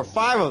 3, 4,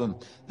 5 of them,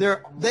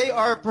 they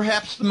are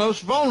perhaps the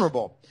most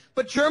vulnerable.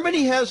 But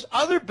Germany has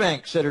other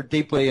banks that are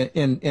deeply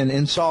in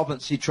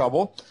insolvency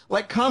trouble,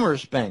 like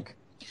Commerzbank.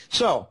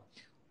 So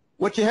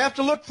what you have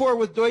to look for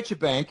with Deutsche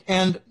Bank,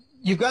 and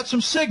you've got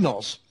some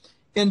signals.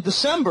 In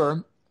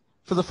December,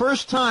 for the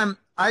first time,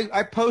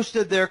 I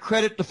posted their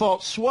credit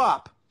default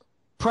swap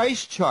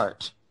price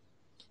chart.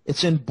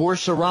 It's in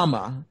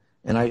Boursorama,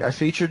 and I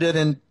featured it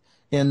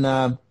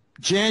in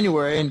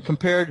January and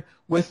compared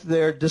with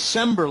their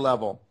December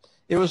level.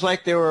 It was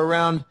like they were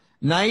around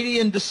 90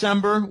 in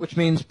December, which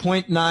means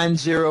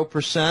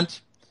 0.90%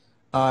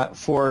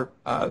 for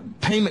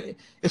payment.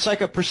 It's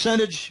like a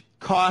percentage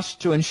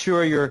cost to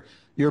insure your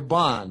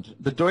bond.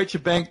 The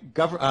Deutsche Bank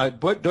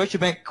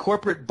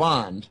corporate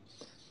bond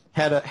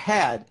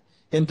had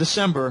in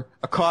December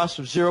a cost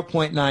of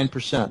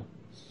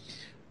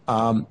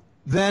 0.9%.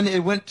 Then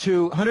it went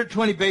to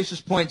 120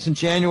 basis points in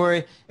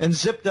January and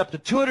zipped up to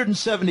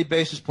 270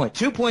 basis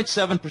points,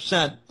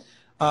 2.7%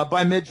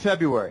 by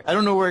mid-February. I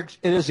don't know where it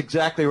is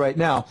exactly right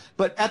now,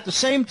 but at the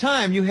same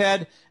time you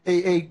had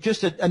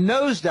just a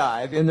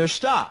nosedive in their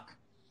stock.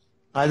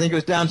 I think it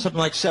was down something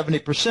like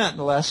 70% in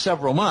the last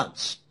several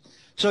months.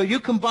 So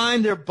you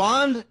combine their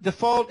bond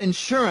default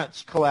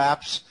insurance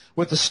collapse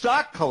with the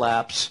stock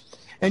collapse,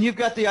 and you've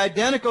got the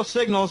identical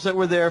signals that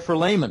were there for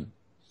Lehman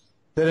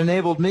that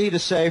enabled me to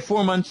say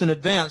 4 months in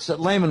advance that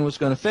Lehman was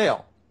going to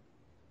fail.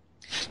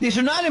 These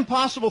are not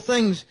impossible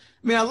things.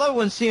 I mean, I love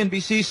when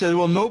CNBC says,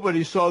 well,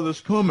 nobody saw this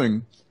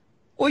coming.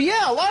 Well,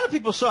 yeah, a lot of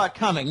people saw it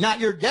coming,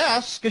 not your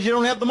guests, because you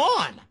don't have them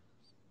on.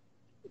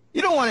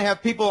 You don't want to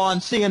have people on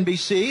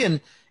CNBC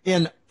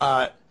in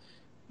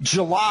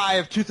July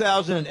of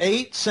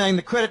 2008 saying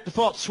the credit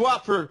default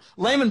swap for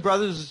Lehman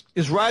Brothers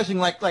is rising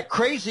like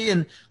crazy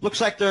and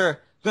looks like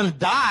they're going to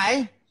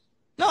die.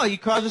 No, you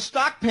cause a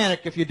stock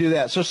panic if you do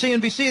that. So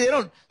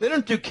CNBC, they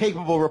don't do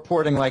capable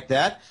reporting like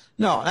that.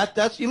 No,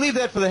 that's you leave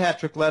that for the hat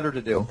trick letter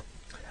to do.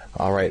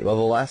 All right. Well,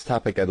 the last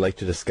topic I'd like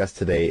to discuss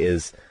today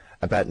is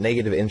about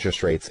negative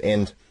interest rates.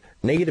 And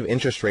negative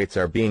interest rates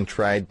are being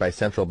tried by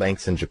central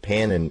banks in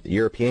Japan and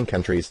European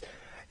countries.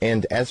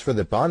 And as for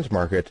the bond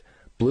market,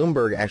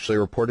 Bloomberg actually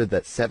reported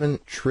that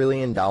 $7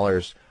 trillion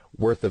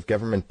worth of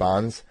government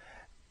bonds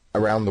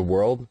around the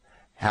world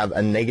have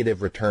a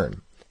negative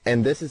return.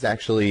 And this is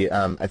actually,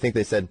 I think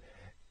they said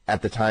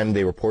at the time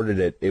they reported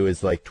it, it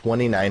was like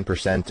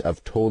 29%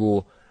 of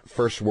total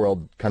first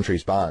world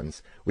countries'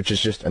 bonds, which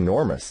is just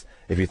enormous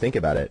if you think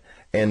about it.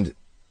 And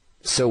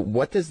so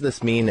what does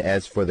this mean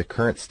as for the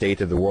current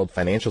state of the world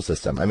financial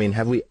system? I mean,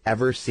 have we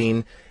ever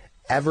seen,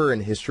 ever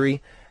in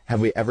history, have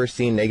we ever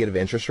seen negative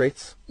interest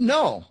rates?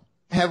 No.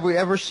 Have we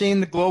ever seen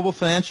the global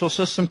financial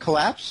system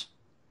collapse?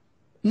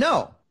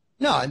 No.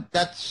 No,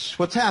 that's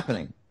what's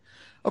happening.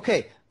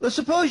 Okay, let's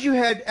suppose you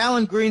had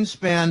Alan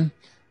Greenspan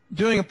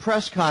doing a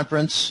press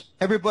conference,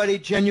 everybody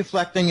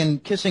genuflecting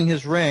and kissing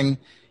his ring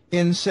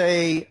in,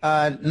 say,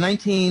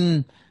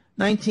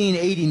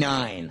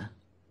 1989.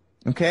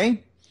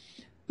 Okay?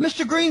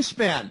 Mr.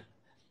 Greenspan,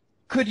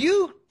 could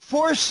you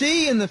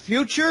foresee in the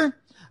future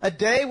a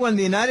day when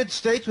the United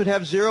States would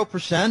have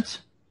 0%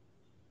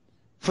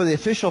 for the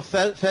official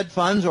Fed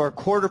funds or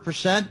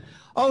 0.25%?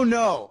 Oh,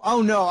 no,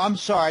 I'm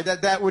sorry.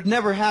 That would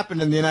never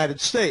happen in the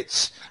United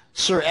States,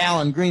 Sir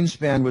Alan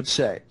Greenspan would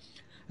say.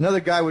 Another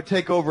guy would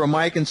take over a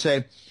mic and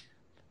say,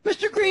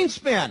 Mr.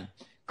 Greenspan,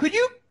 could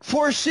you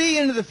foresee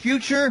into the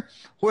future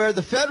where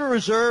the Federal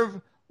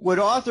Reserve would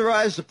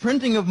authorize the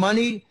printing of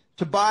money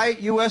to buy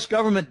U.S.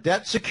 government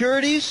debt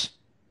securities?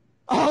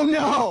 Oh,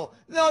 no,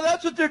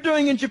 that's what they're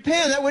doing in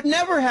Japan. That would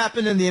never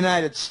happen in the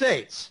United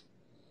States.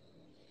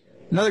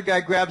 Another guy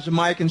grabs a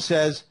mic and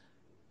says,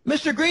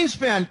 Mr.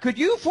 Greenspan, could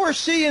you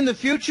foresee in the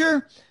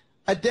future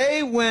a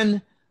day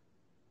when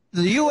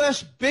the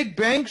U.S. big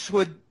banks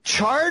would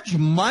charge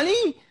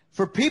money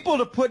for people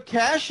to put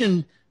cash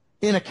in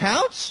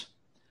accounts?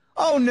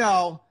 Oh,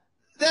 no,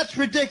 that's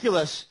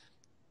ridiculous.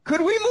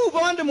 Could we move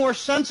on to more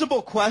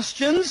sensible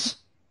questions?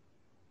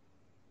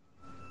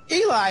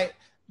 Eli,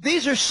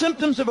 these are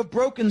symptoms of a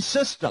broken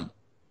system.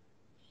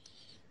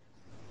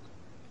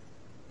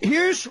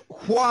 Here's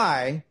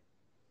why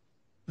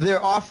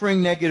they're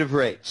offering negative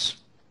rates.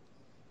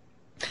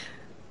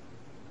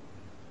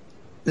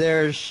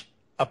 There's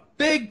a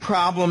big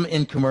problem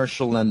in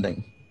commercial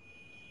lending.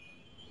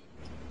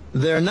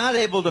 They're not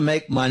able to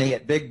make money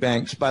at big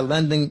banks by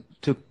lending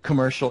to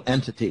commercial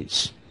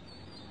entities.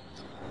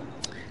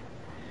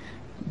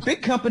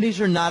 Big companies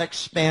are not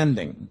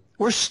expanding.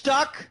 We're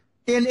stuck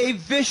in a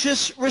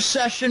vicious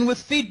recession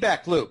with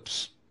feedback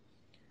loops.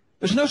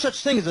 There's no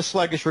such thing as a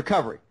sluggish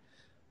recovery.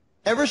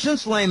 Ever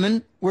since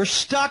Lehman, we're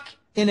stuck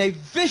in a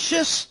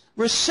vicious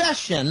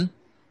recession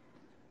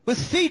with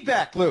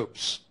feedback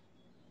loops.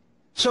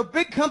 So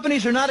big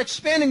companies are not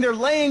expanding. They're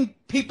laying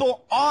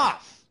people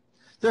off.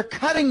 They're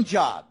cutting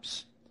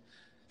jobs.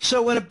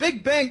 So when a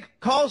big bank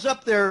calls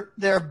up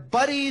their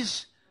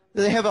buddies,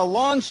 they have a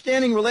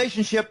long-standing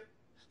relationship,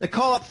 they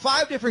call up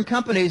 5 different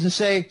companies and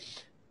say,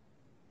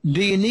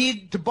 do you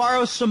need to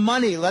borrow some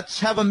money? Let's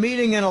have a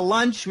meeting and a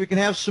lunch. We can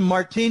have some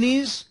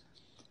martinis,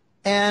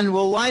 and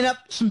we'll line up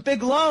some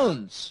big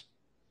loans.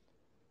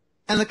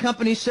 And the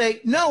companies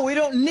say, no, we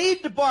don't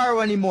need to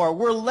borrow anymore.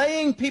 We're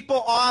laying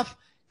people off,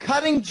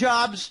 cutting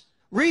jobs,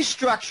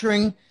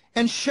 restructuring,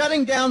 and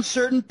shutting down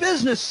certain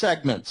business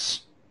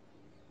segments.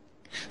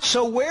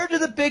 So where do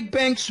the big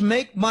banks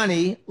make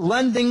money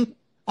lending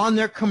on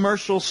their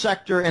commercial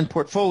sector and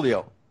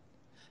portfolio?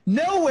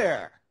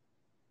 Nowhere.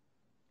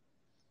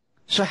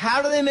 So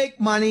how do they make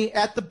money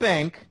at the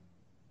bank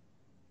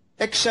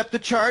except to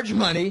charge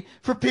money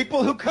for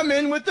people who come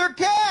in with their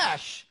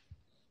cash?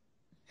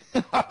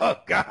 Oh,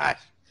 gosh.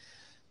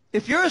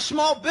 If you're a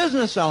small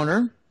business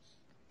owner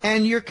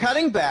and you're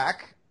cutting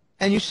back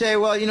and you say,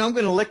 well, you know, I'm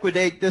going to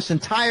liquidate this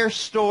entire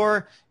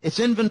store, its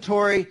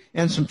inventory,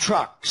 and some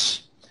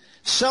trucks,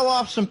 sell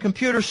off some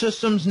computer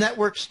systems,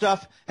 network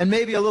stuff, and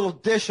maybe a little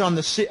dish on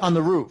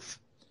the roof.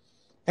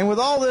 And with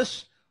all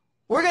this,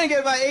 we're going to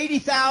get about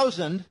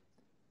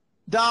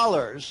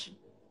 $80,000,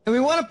 and we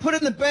want to put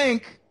it in the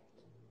bank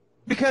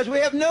because we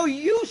have no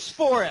use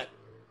for it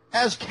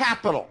as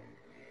capital.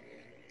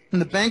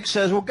 And the bank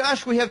says, well,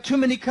 gosh, we have too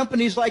many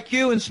companies like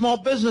you in small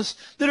business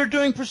that are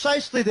doing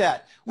precisely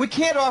that. We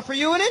can't offer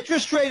you an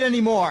interest rate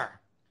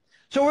anymore.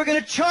 So we're going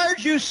to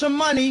charge you some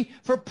money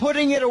for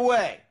putting it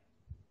away.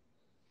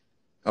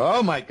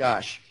 Oh, my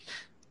gosh.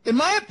 In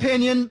my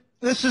opinion,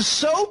 this is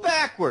so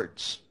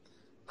backwards.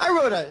 I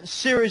wrote a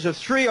series of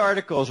 3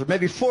 articles, or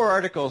maybe 4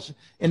 articles,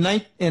 in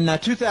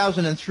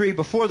 2003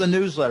 before the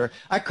newsletter.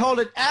 I called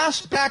it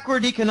Ask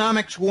Backward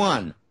Economics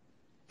 1,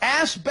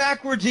 Ask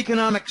Backwards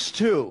Economics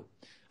 2.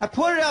 I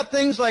pointed out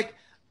things like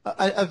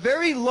a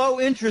very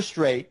low interest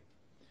rate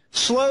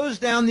slows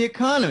down the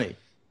economy.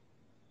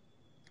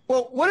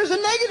 Well, what does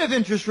a negative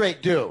interest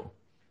rate do?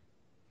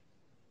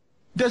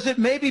 Does it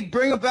maybe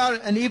bring about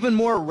an even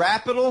more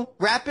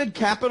rapid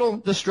capital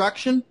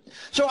destruction?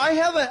 So I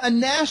have a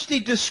nasty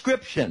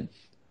description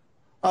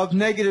of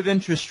negative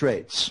interest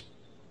rates.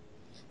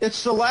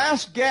 It's the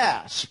last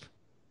gasp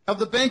of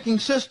the banking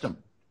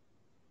system.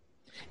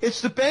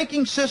 It's the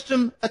banking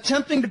system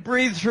attempting to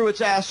breathe through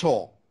its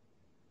asshole.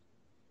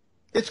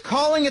 It's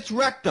calling its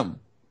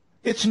rectum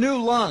its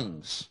new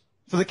lungs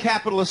for the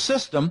capitalist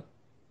system,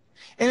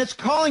 and it's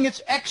calling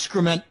its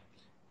excrement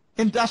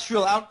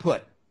industrial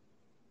output.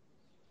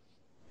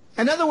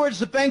 In other words,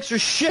 the banks are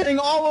shitting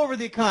all over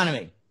the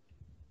economy.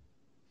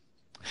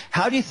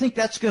 How do you think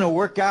that's going to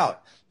work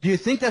out? Do you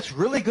think that's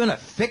really going to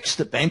fix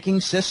the banking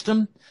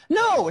system?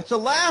 No, it's a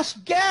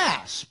last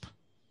gasp.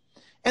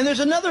 And there's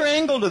another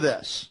angle to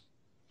this.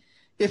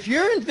 If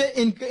you're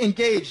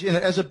engaged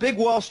as a big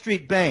Wall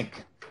Street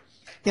bank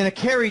in a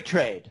carry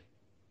trade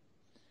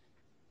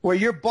where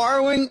you're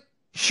borrowing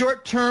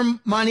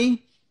short-term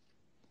money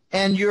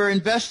and you're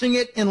investing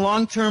it in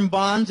long-term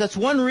bonds, that's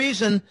one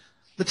reason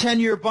the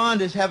 10-year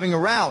bond is having a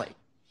rally.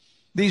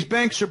 These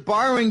banks are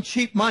borrowing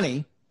cheap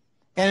money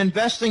and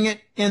investing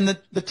it in the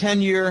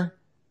 10-year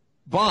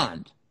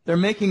bond. They're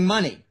making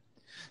money.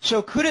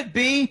 So could it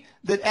be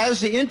that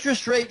as the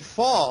interest rate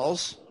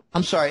falls,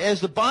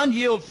 as the bond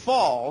yield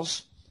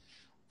falls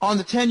on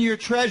the 10-year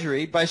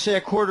Treasury by, say,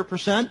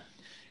 0.25%,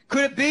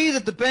 could it be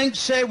that the banks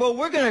say, well,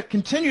 we're going to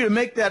continue to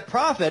make that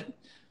profit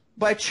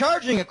by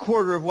charging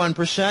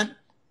 0.25%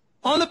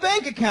 on the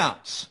bank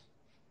accounts?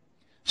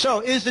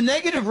 So is the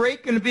negative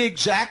rate going to be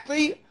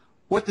exactly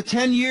what the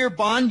 10-year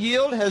bond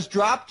yield has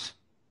dropped?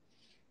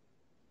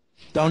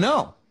 Don't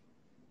know.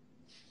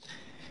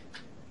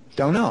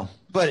 Don't know.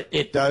 But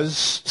it does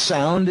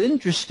sound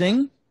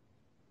interesting.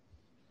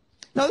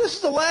 Now, this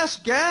is the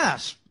last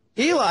gasp.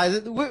 Eli,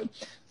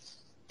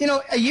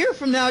 a year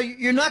from now,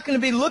 you're not going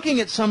to be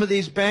looking at some of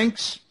these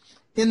banks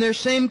in their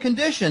same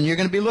condition. You're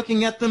going to be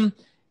looking at them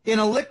in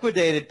a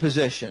liquidated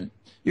position.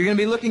 You're going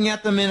to be looking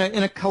at them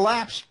in a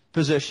collapsed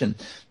position.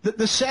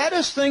 The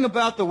saddest thing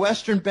about the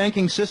Western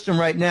banking system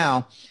right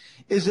now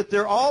is that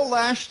they're all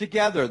lashed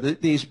together,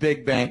 these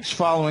big banks,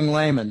 following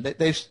Lehman.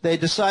 They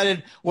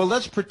decided, well,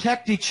 let's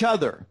protect each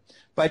other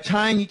by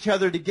tying each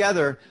other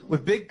together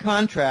with big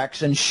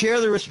contracts and share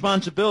the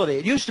responsibility.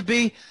 It used to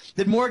be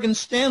that Morgan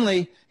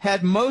Stanley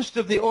had most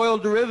of the oil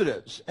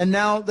derivatives, and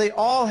now they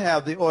all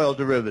have the oil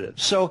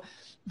derivatives. So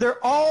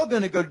they're all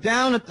going to go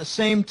down at the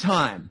same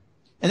time.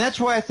 And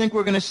that's why I think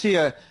we're going to see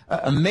a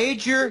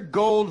major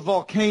gold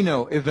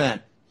volcano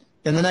event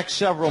in the next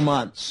several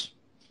months,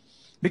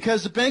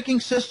 because the banking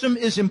system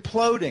is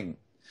imploding.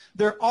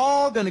 They're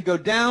all going to go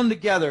down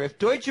together. If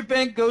Deutsche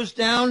Bank goes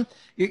down,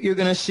 you're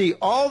going to see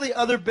all the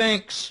other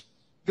banks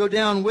go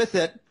down with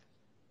it,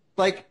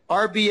 like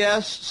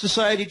RBS,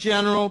 Societe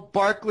Generale,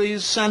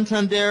 Barclays,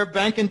 Santander,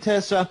 Bank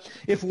Intesa.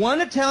 If one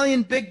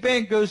Italian big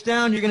bank goes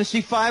down, you're going to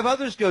see 5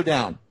 others go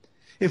down.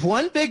 If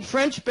one big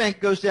French bank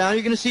goes down,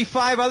 you're going to see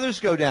 5 others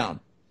go down.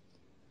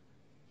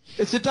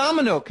 It's a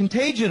domino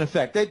contagion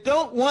effect. They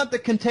don't want the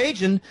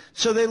contagion,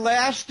 so they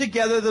lash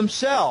together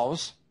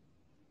themselves.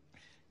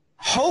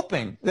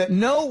 hoping that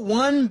no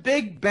one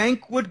big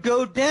bank would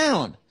go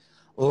down,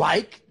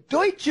 like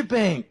Deutsche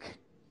Bank.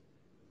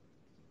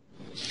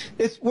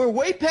 We're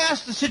way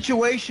past the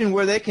situation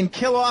where they can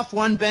kill off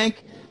one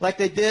bank like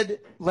they did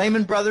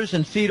Lehman Brothers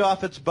and feed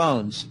off its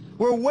bones.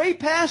 We're way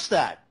past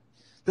that.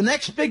 The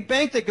next big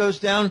bank that goes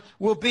down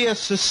will be a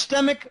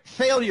systemic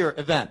failure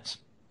event.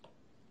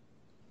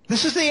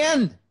 This is the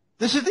end.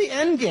 This is the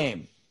end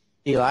game,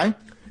 Eli.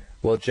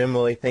 Well, Jim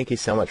Willie, thank you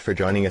so much for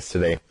joining us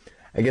today.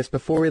 I guess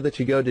before we let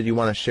you go, did you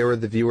want to share with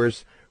the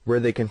viewers where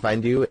they can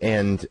find you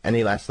and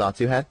any last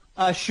thoughts you had?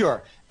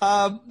 Sure.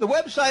 The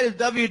website is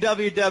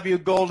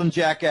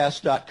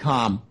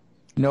www.goldenjackass.com.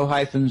 No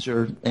hyphens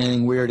or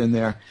anything weird in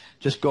there.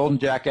 Just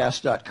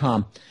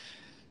goldenjackass.com.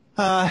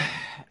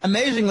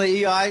 Amazingly,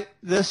 Eli,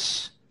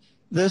 this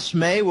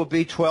May will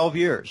be 12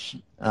 years.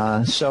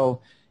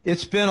 So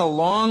it's been a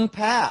long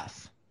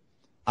path.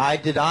 I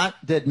did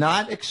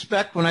not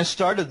expect when I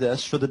started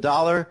this for the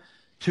dollar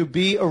to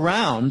be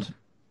around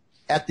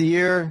at the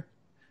year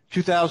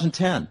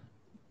 2010.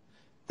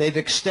 They've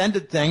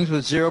extended things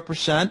with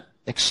 0%,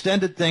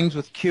 extended things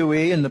with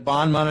QE and the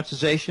bond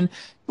monetization,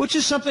 which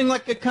is something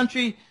like a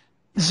country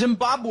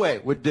Zimbabwe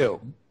would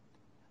do.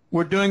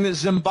 We're doing the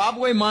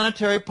Zimbabwe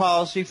monetary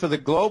policy for the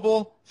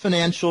global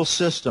financial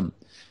system.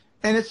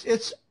 And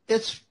it's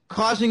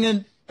causing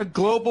a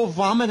global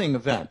vomiting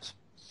event.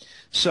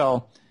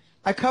 So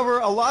I cover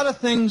a lot of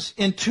things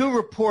in two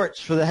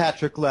reports for the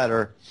Hattrick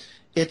Letter.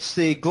 It's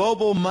the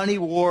Global Money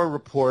War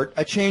Report.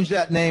 I changed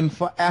that name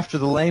after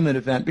the Lehman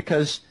event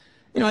because,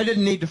 I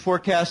didn't need to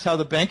forecast how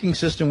the banking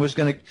system was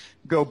going to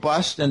go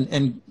bust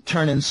and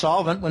turn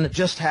insolvent when it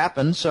just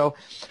happened. So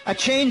I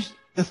changed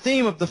the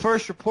theme of the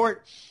first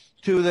report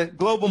to the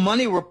Global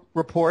Money War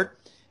Report,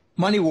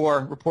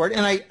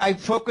 and I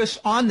focus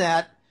on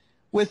that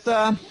with,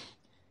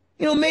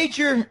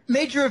 major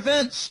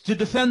events to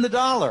defend the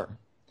dollar,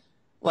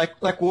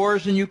 like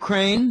wars in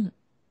Ukraine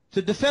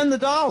to defend the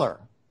dollar,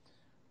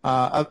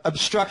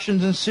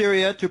 obstructions in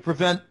Syria to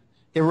prevent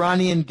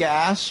Iranian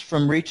gas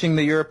from reaching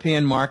the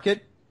European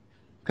market,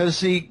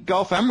 because the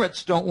Gulf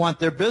Emirates don't want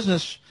their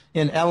business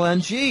in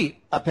LNG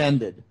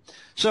upended.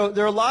 So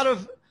there are a lot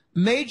of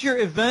major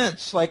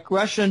events like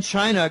Russia and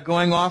China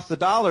going off the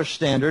dollar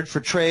standard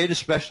for trade,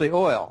 especially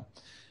oil.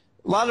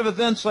 A lot of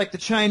events like the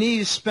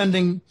Chinese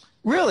spending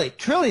really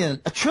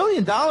 $1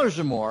 trillion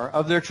or more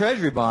of their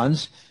treasury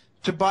bonds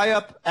to buy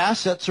up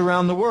assets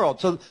around the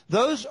world. So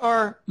those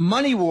are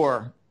money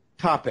war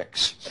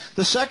topics.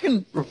 The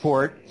second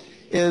report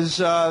is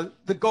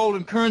the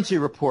golden currency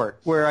report,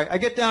 where I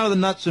get down to the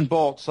nuts and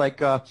bolts,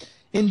 like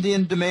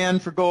Indian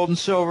demand for gold and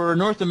silver,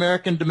 North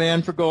American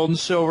demand for gold and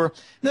silver. And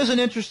there's an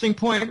interesting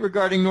point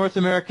regarding North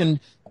American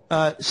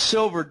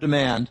silver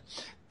demand.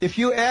 If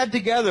you add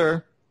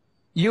together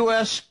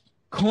U.S.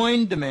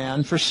 coin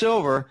demand for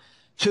silver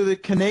to the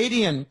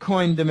Canadian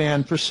coin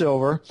demand for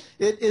silver,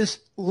 it is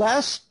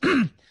less,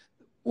 it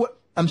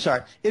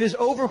is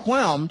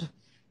overwhelmed.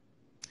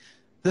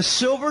 The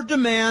silver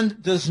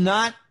demand does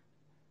not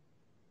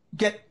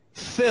get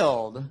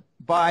filled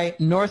by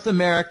North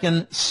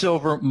American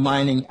silver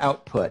mining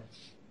output.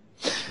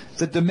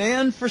 The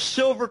demand for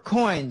silver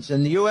coins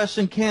in the U.S.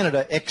 and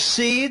Canada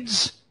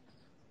exceeds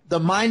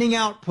the mining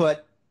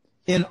output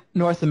in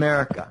North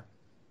America.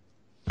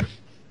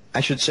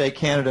 I should say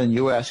Canada and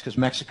U.S. because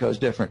Mexico is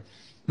different.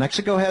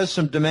 Mexico has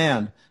some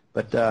demand,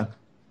 but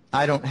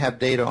I don't have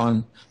data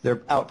on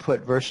their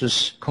output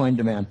versus coin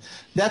demand.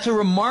 That's a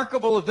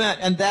remarkable event,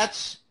 and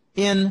that's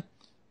in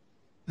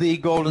the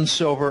golden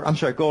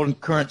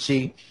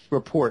currency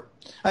report.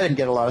 I didn't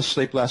get a lot of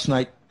sleep last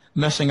night,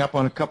 messing up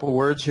on a couple of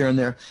words here and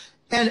there.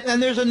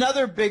 And there's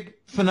another big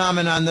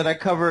phenomenon that I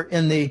cover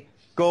in the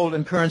gold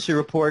and currency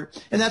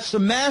report, and that's the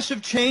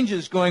massive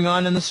changes going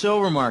on in the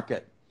silver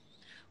market,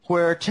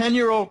 where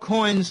 10-year-old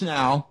coins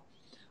now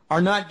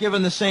are not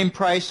given the same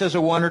price as a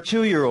 1- or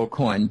 2-year-old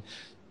coin.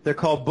 They're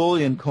called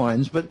bullion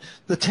coins, but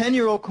the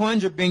 10-year-old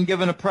coins are being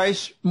given a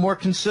price more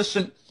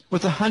consistent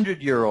with a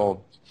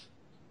 100-year-old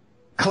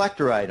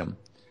collector item.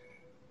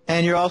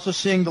 And you're also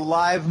seeing the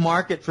live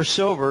market for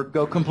silver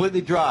go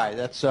completely dry.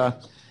 That's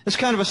it's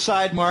kind of a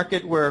side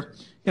market where,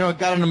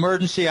 got an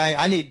emergency.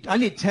 I need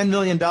 $10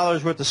 million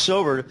worth of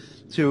silver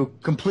to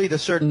complete a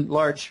certain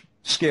large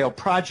scale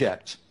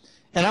project,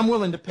 and I'm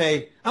willing to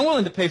pay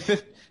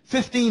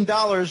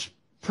 $15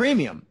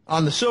 premium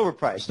on the silver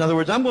price. In other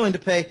words, I'm willing to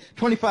pay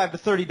 $25 to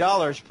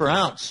 $30 per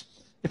ounce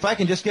if I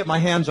can just get my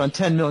hands on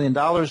 $10 million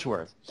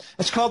worth.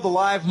 It's called the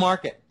live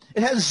market.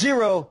 It has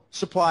zero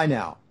supply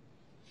now.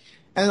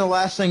 And the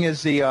last thing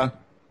is the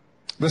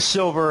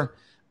silver,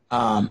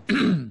 what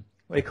do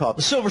you call it?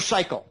 The silver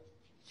cycle.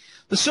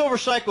 The silver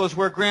cycle is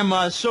where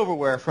grandma's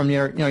silverware from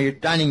your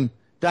dining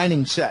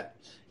set.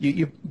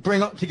 You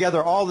bring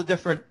together all the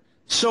different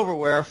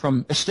silverware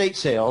from estate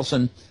sales,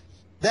 and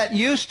that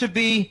used to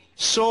be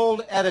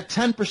sold at a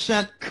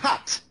 10%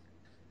 cut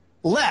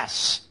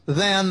less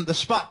than the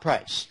spot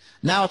price.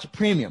 Now it's a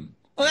premium.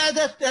 Well,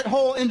 that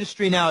whole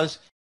industry now